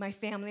alone. My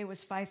family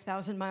was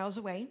 5,000 miles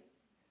away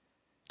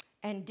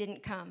and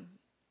didn't come.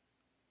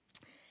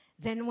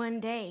 Then one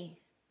day,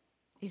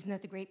 isn't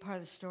that the great part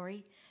of the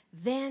story?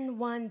 Then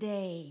one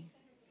day,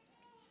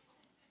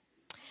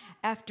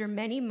 after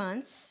many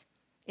months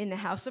in the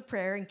house of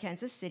prayer in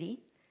Kansas City,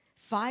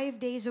 5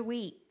 days a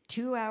week,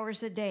 2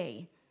 hours a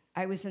day,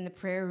 I was in the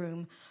prayer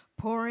room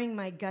pouring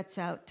my guts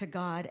out to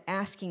God,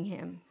 asking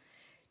him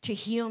to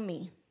heal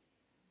me.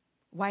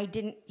 Why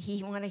didn't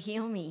he want to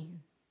heal me?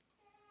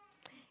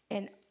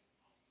 And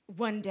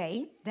one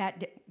day,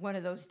 one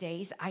of those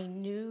days, I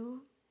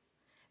knew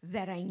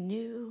that I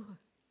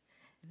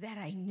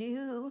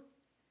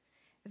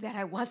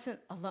wasn't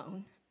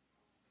alone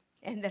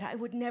and that I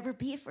would never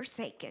be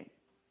forsaken,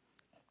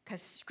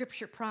 because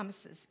Scripture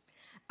promises.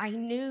 I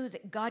knew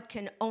that God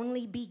can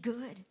only be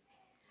good.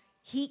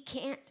 He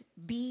can't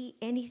be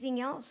anything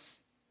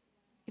else.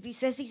 If he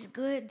says he's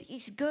good,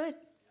 he's good.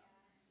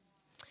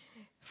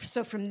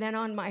 So from then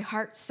on, my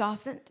heart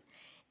softened,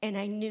 and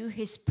I knew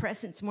his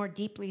presence more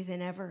deeply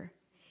than ever.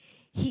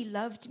 He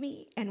loved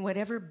me, and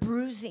whatever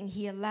bruising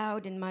he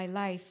allowed in my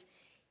life,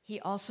 he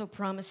also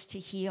promised to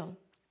heal.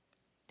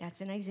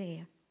 That's in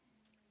Isaiah.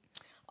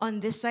 On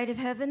this side of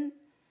heaven,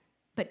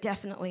 but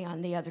definitely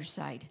on the other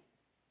side.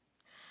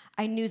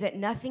 I knew that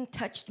nothing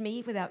touched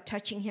me without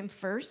touching him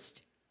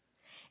first,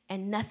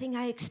 and nothing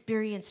I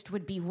experienced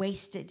would be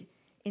wasted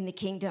in the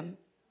kingdom.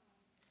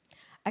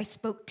 I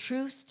spoke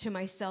truth to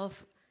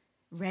myself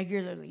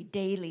regularly,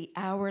 daily,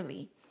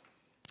 hourly.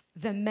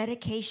 The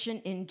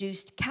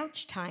medication-induced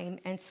couch time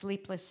and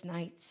sleepless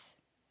nights.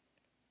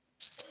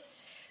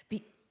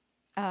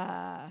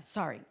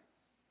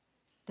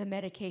 The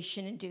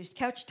medication-induced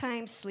couch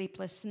time,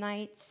 sleepless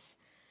nights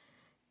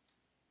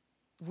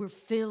were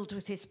filled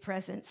with his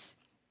presence.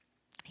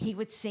 He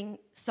would sing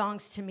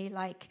songs to me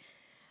like,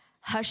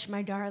 "Hush,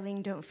 my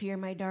darling, don't fear,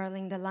 my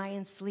darling, the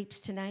lion sleeps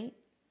tonight."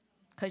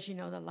 Because you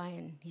know the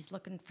lion, he's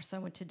looking for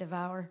someone to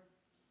devour.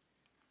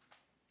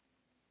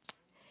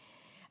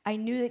 I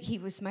knew that he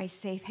was my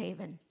safe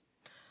haven.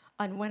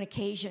 On one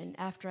occasion,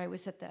 after I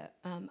was at the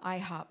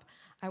IHOP,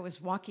 I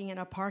was walking in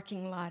a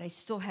parking lot. I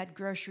still had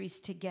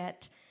groceries to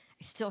get.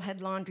 I still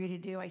had laundry to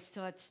do. I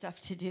still had stuff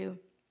to do.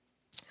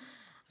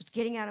 I was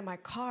getting out of my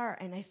car,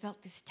 and I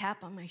felt this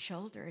tap on my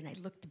shoulder, and I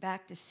looked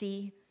back to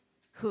see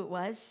who it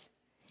was,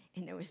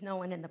 and there was no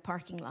one in the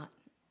parking lot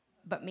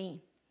but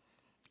me.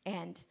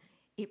 And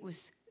it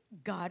was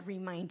God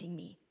reminding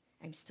me,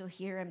 I'm still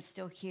here,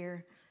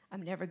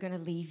 I'm never going to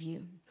leave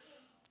you.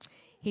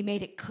 He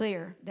made it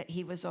clear that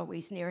he was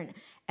always near. And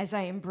as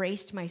I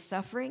embraced my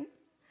suffering,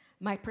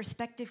 my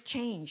perspective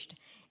changed,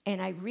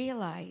 and I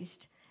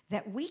realized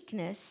that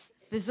weakness,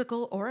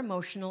 physical or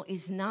emotional,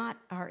 is not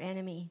our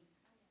enemy.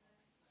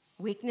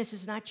 Weakness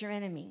is not your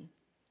enemy.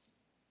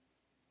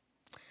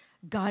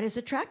 God is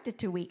attracted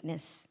to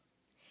weakness.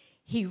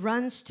 He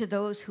runs to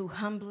those who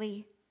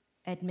humbly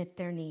admit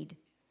their need.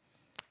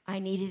 I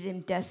needed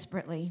him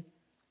desperately.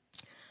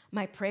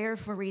 My prayer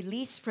for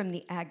release from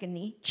the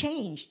agony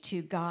changed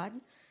to, God,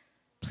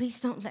 please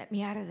don't let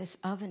me out of this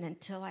oven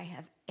until I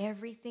have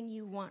everything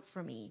you want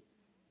for me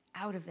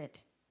out of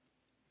it.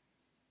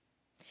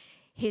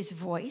 His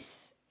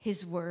voice,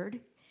 his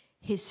word,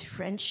 his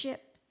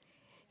friendship,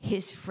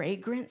 his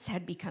fragrance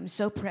had become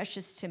so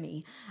precious to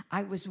me.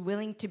 I was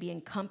willing to be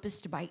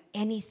encompassed by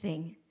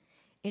anything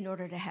in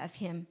order to have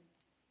him.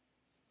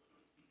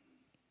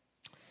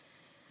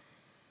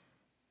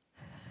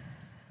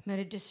 I'm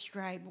going to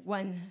describe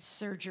one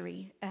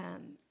surgery.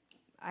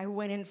 I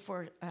went in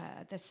for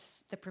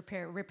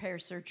the repair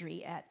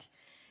surgery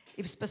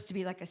it was supposed to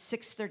be like a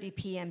 6:30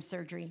 p.m.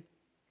 surgery.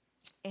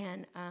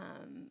 And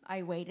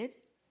I waited,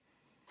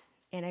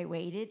 and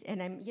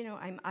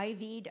I'm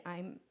IV'd,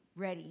 I'm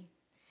ready.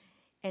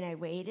 And I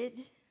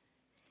waited,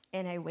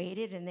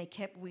 and they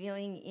kept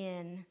wheeling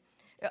in.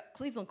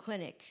 Cleveland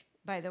Clinic,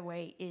 by the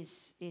way,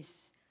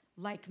 is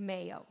like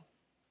Mayo.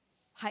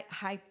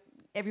 High,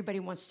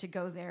 everybody wants to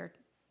go there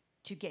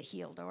to get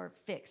healed or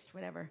fixed,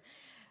 whatever.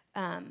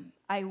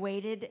 I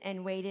waited,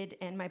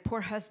 and my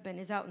poor husband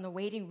is out in the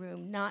waiting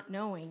room not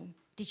knowing,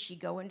 did she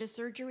go into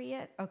surgery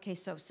yet? Okay,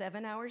 so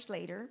 7 hours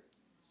later,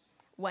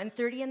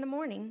 1:30 in the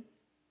morning,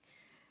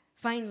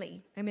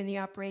 finally, I'm in the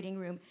operating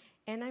room,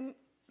 and I'm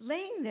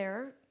laying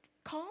there,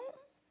 calm.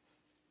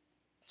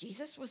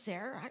 Jesus was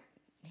there.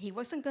 He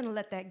wasn't going to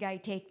let that guy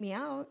take me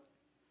out,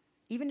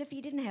 even if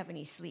he didn't have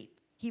any sleep.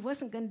 He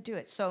wasn't going to do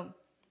it. So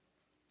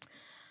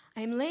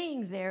I'm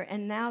laying there,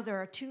 and now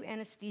there are two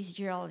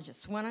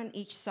anesthesiologists, one on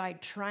each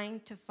side,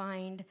 trying to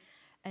find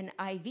an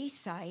IV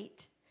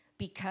site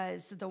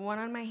because the one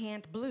on my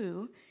hand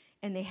blew,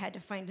 and they had to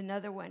find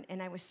another one.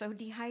 And I was so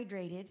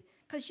dehydrated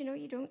because,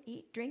 you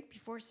don't drink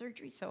before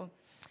surgery. So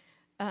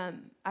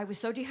I was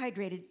so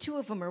dehydrated. Two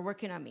of them are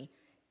working on me,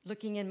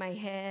 looking in my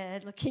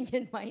head, looking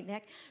in my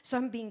neck. So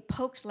I'm being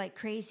poked like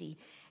crazy.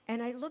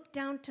 And I look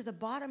down to the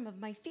bottom of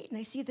my feet, and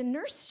I see the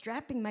nurse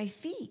strapping my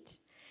feet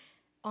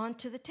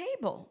onto the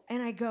table.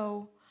 And I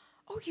go,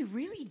 oh, you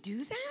really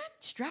do that?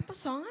 Strap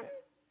us on?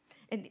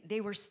 And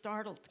they were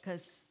startled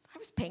because I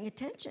was paying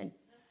attention.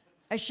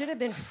 I should have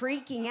been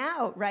freaking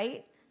out,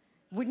 right?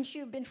 Wouldn't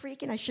you have been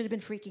freaking? I should have been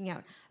freaking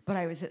out. But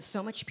I was at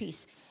so much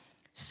peace.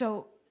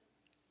 So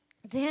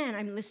then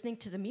I'm listening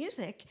to the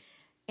music,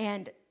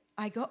 and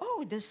I go,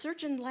 oh, the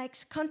surgeon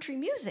likes country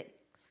music.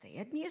 So they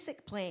had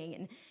music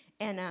playing,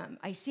 and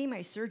I see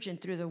my surgeon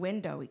through the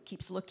window. He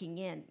keeps looking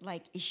in,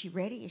 like, is she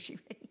ready? Is she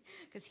ready?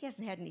 Because he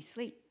hasn't had any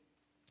sleep.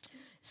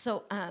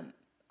 So, and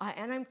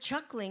I'm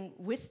chuckling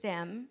with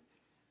them,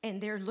 and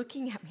they're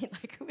looking at me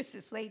like, who is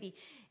this lady?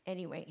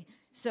 Anyway,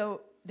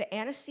 so the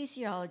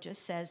anesthesiologist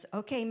says,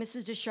 okay,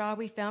 Mrs. DeShaw,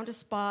 we found a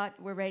spot.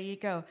 We're ready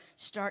to go.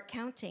 Start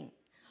counting.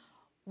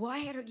 Well,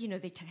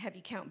 they have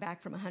you count back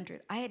from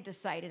 100. I had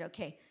decided,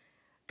 okay,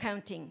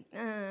 counting,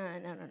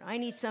 no, I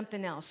need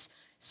something else.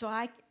 So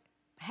I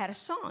had a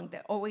song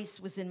that always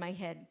was in my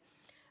head.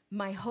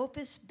 My hope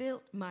is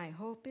built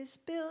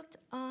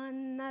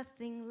on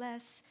nothing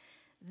less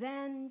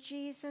than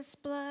Jesus'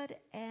 blood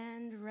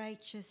and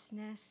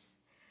righteousness.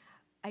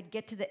 I'd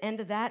get to the end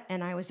of that,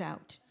 and I was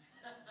out.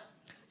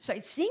 So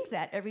I'd sing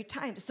that every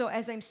time. So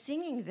as I'm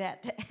singing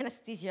that, the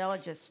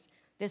anesthesiologist,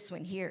 this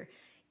one here,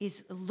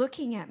 is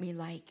looking at me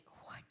like,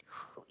 what?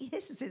 Who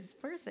is this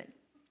person?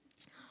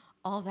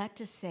 All that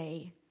to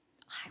say,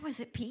 I was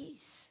at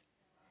peace.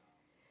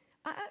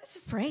 I was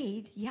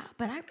afraid, yeah,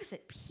 but I was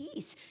at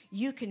peace.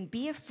 You can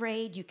be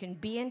afraid, you can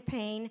be in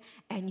pain,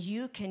 and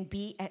you can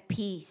be at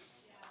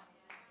peace.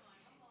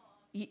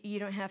 You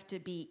don't have to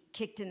be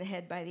kicked in the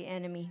head by the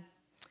enemy.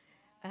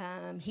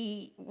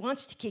 He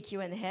wants to kick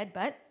you in the head,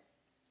 but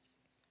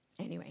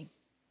anyway.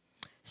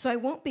 So I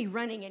won't be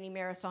running any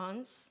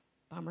marathons,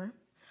 bummer,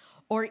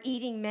 or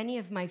eating many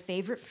of my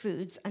favorite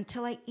foods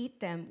until I eat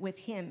them with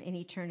him in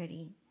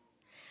eternity.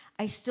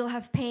 I still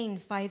have pain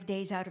 5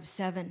 days out of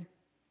 7,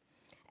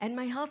 and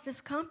my health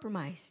is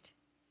compromised.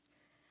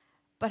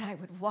 But I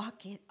would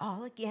walk it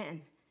all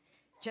again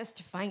just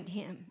to find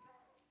him.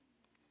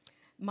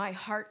 My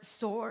heart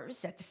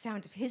soars at the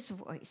sound of his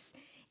voice,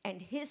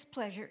 and his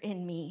pleasure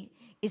in me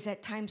is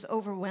at times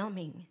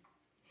overwhelming.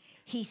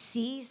 He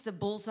sees the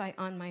bullseye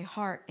on my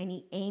heart, and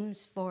he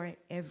aims for it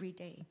every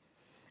day.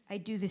 I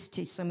do this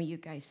to some of you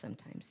guys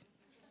sometimes.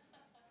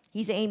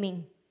 He's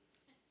aiming.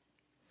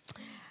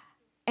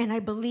 And I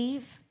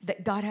believe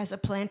that God has a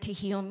plan to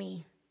heal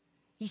me.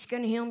 He's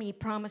going to heal me. He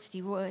promised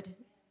he would.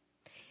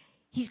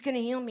 He's going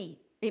to heal me.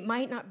 It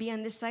might not be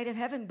on this side of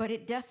heaven, but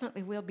it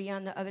definitely will be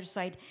on the other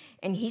side.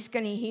 And he's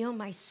going to heal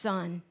my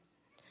son.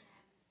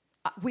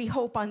 We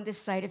hope on this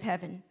side of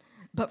heaven,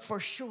 but for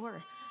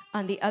sure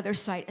on the other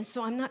side. And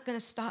so I'm not going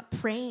to stop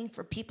praying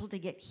for people to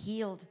get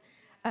healed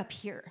up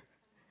here,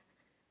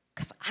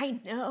 because I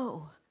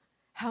know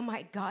how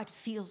my God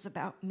feels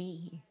about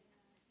me.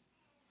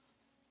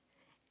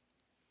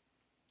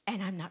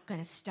 And I'm not going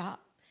to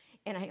stop.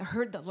 And I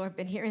heard the Lord,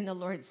 been hearing the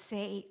Lord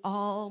say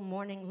all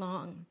morning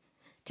long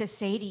to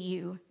say to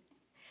you,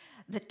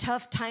 the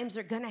tough times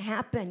are going to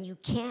happen. You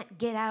can't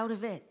get out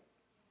of it.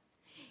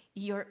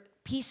 Your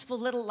peaceful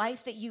little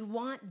life that you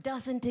want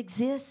doesn't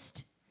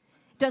exist.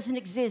 Doesn't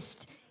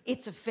exist.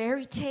 It's a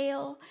fairy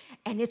tale,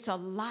 and it's a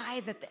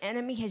lie that the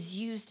enemy has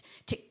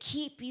used to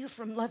keep you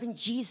from loving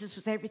Jesus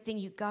with everything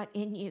you got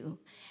in you.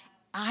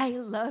 I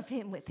love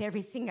him with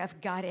everything I've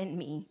got in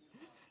me.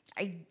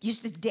 I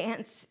used to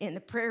dance in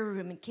the prayer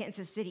room in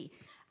Kansas City.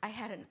 I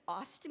had an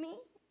ostomy,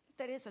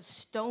 that is a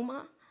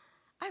stoma.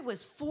 I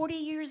was 40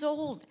 years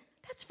old.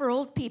 That's for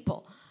old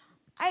people.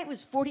 I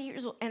was 40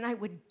 years old, and I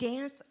would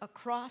dance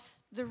across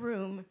the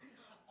room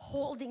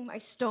holding my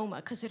stoma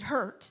because it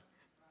hurt.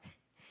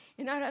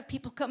 And I'd have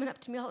people coming up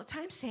to me all the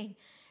time saying,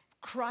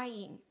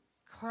 crying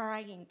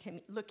to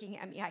me, looking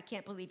at me, I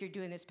can't believe you're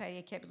doing this, Patty,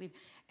 I can't believe.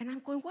 And I'm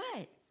going,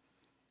 what?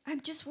 I'm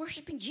just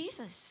worshiping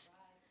Jesus.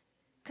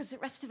 Because the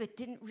rest of it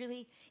didn't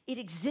really, it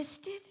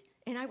existed,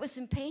 and I was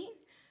in pain.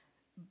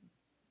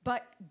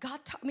 But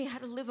God taught me how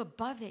to live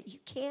above it. You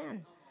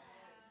can.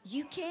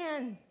 You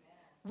can.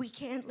 We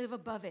can live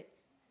above it.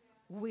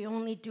 We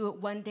only do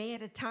it one day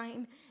at a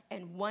time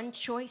and one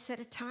choice at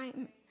a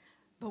time,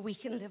 but we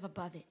can live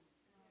above it.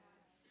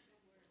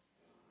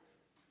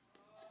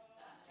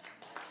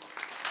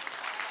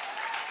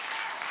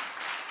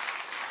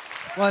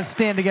 Well, let's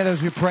stand together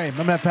as we pray. I'm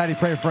going to have Patty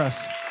pray for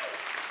us.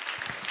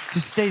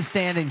 Just stay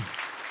standing.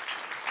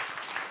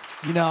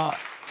 You know,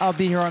 I'll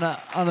be here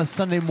on a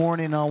Sunday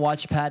morning, and I'll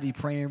watch Patty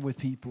praying with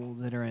people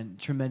that are in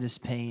tremendous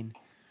pain.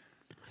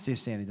 Stay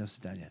standing. Don't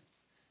sit down yet.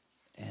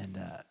 And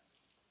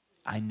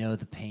I know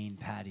the pain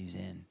Patty's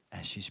in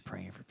as she's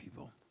praying for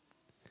people.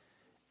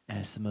 And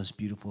it's the most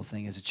beautiful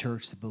thing. As a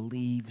church that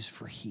believes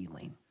for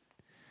healing,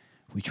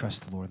 we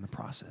trust the Lord in the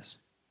process.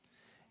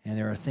 And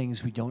there are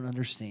things we don't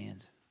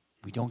understand.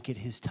 We don't get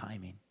his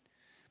timing,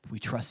 but we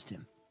trust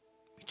him.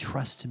 We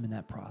trust him in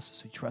that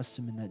process. We trust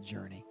him in that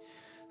journey.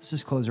 Let's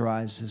just close our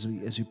eyes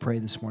as we pray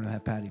this morning. I'll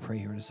have Patty pray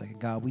here in a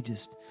second. God, we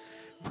just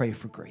pray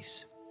for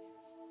grace.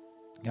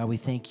 God, we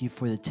thank you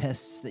for the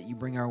tests that you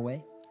bring our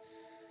way.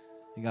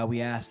 And God, we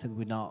ask that we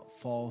would not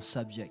fall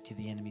subject to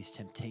the enemy's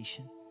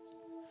temptation.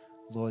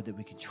 Lord, that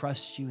we could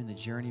trust you in the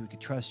journey. We could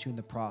trust you in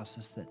the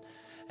process, that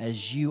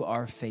as you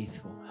are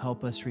faithful,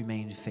 help us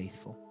remain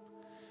faithful.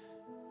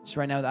 So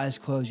right now with eyes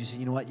closed, you say,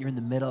 you know what? You're in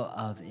the middle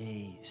of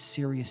a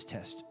serious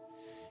test.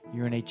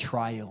 You're in a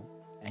trial.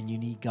 and you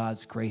need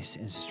God's grace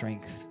and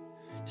strength,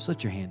 just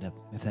lift your hand up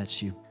if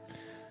that's you.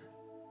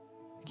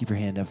 Keep your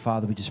hand up.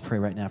 Father, we just pray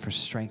right now for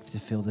strength to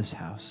fill this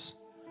house.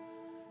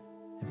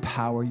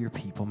 Empower your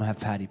people. I'm going to have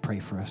Patty pray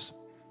for us.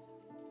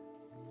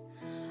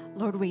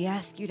 Lord, we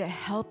ask you to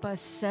help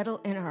us settle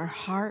in our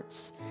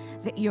hearts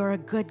that you're a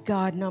good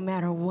God no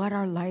matter what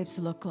our lives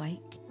look like,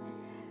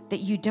 that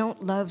you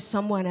don't love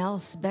someone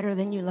else better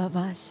than you love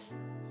us.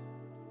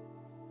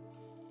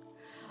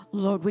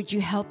 Lord, would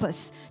you help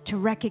us to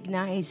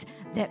recognize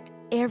that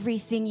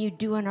everything you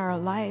do in our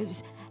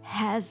lives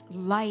has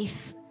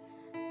life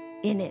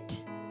in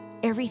it.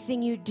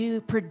 Everything you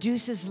do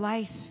produces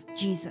life,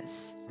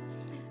 Jesus.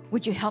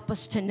 Would you help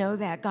us to know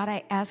that? God,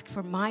 I ask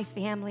for my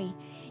family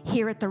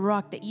here at the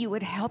Rock that you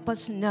would help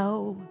us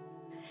know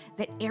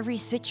that every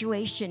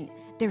situation,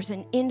 there's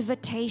an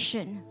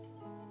invitation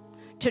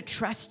to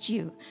trust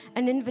you,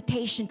 an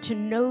invitation to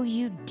know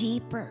you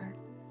deeper,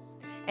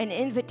 an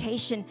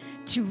invitation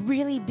to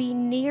really be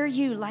near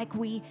you like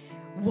we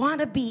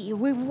want to be.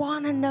 We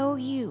want to know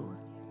you.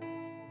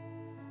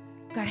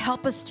 God,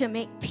 help us to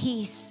make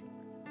peace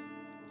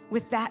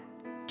with that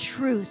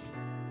truth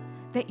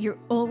that you're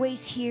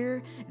always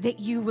here, that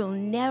you will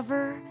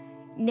never,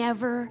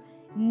 never,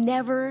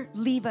 never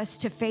leave us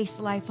to face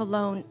life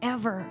alone,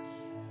 ever.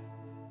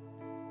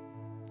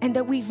 And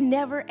that we've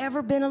never,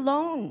 ever been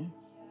alone.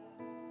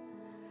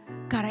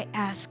 God, I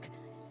ask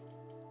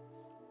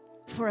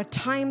for a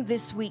time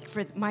this week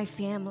for my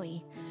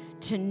family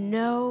to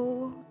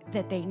know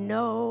that they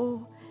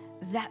know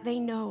that they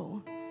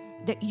know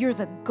that you're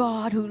the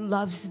God who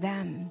loves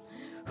them,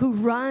 who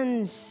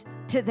runs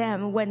to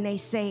them when they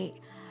say,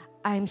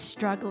 I'm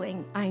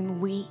struggling,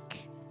 I'm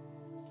weak.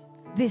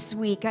 This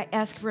week, I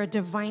ask for a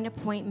divine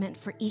appointment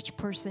for each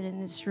person in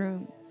this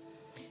room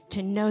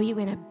to know you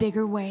in a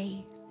bigger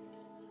way.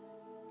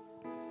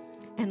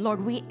 And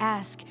Lord, we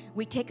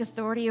take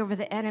authority over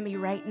the enemy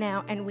right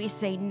now, and we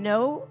say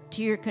no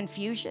to your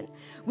confusion.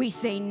 We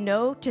say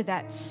no to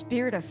that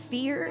spirit of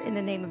fear in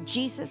the name of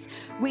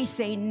Jesus. We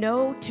say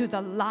no to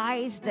the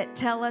lies that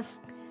tell us,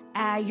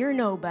 you're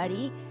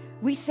nobody.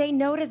 We say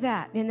no to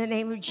that in the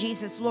name of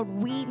Jesus. Lord,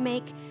 we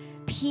make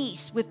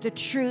peace with the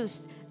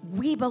truth.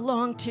 We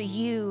belong to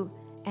you,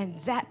 and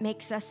that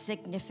makes us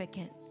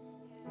significant.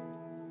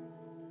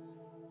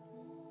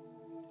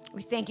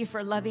 We thank you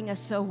for loving us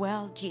so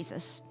well,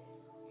 Jesus.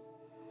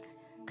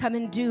 Come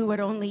and do what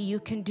only you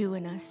can do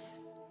in us.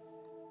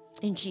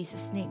 In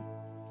Jesus' name,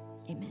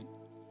 amen.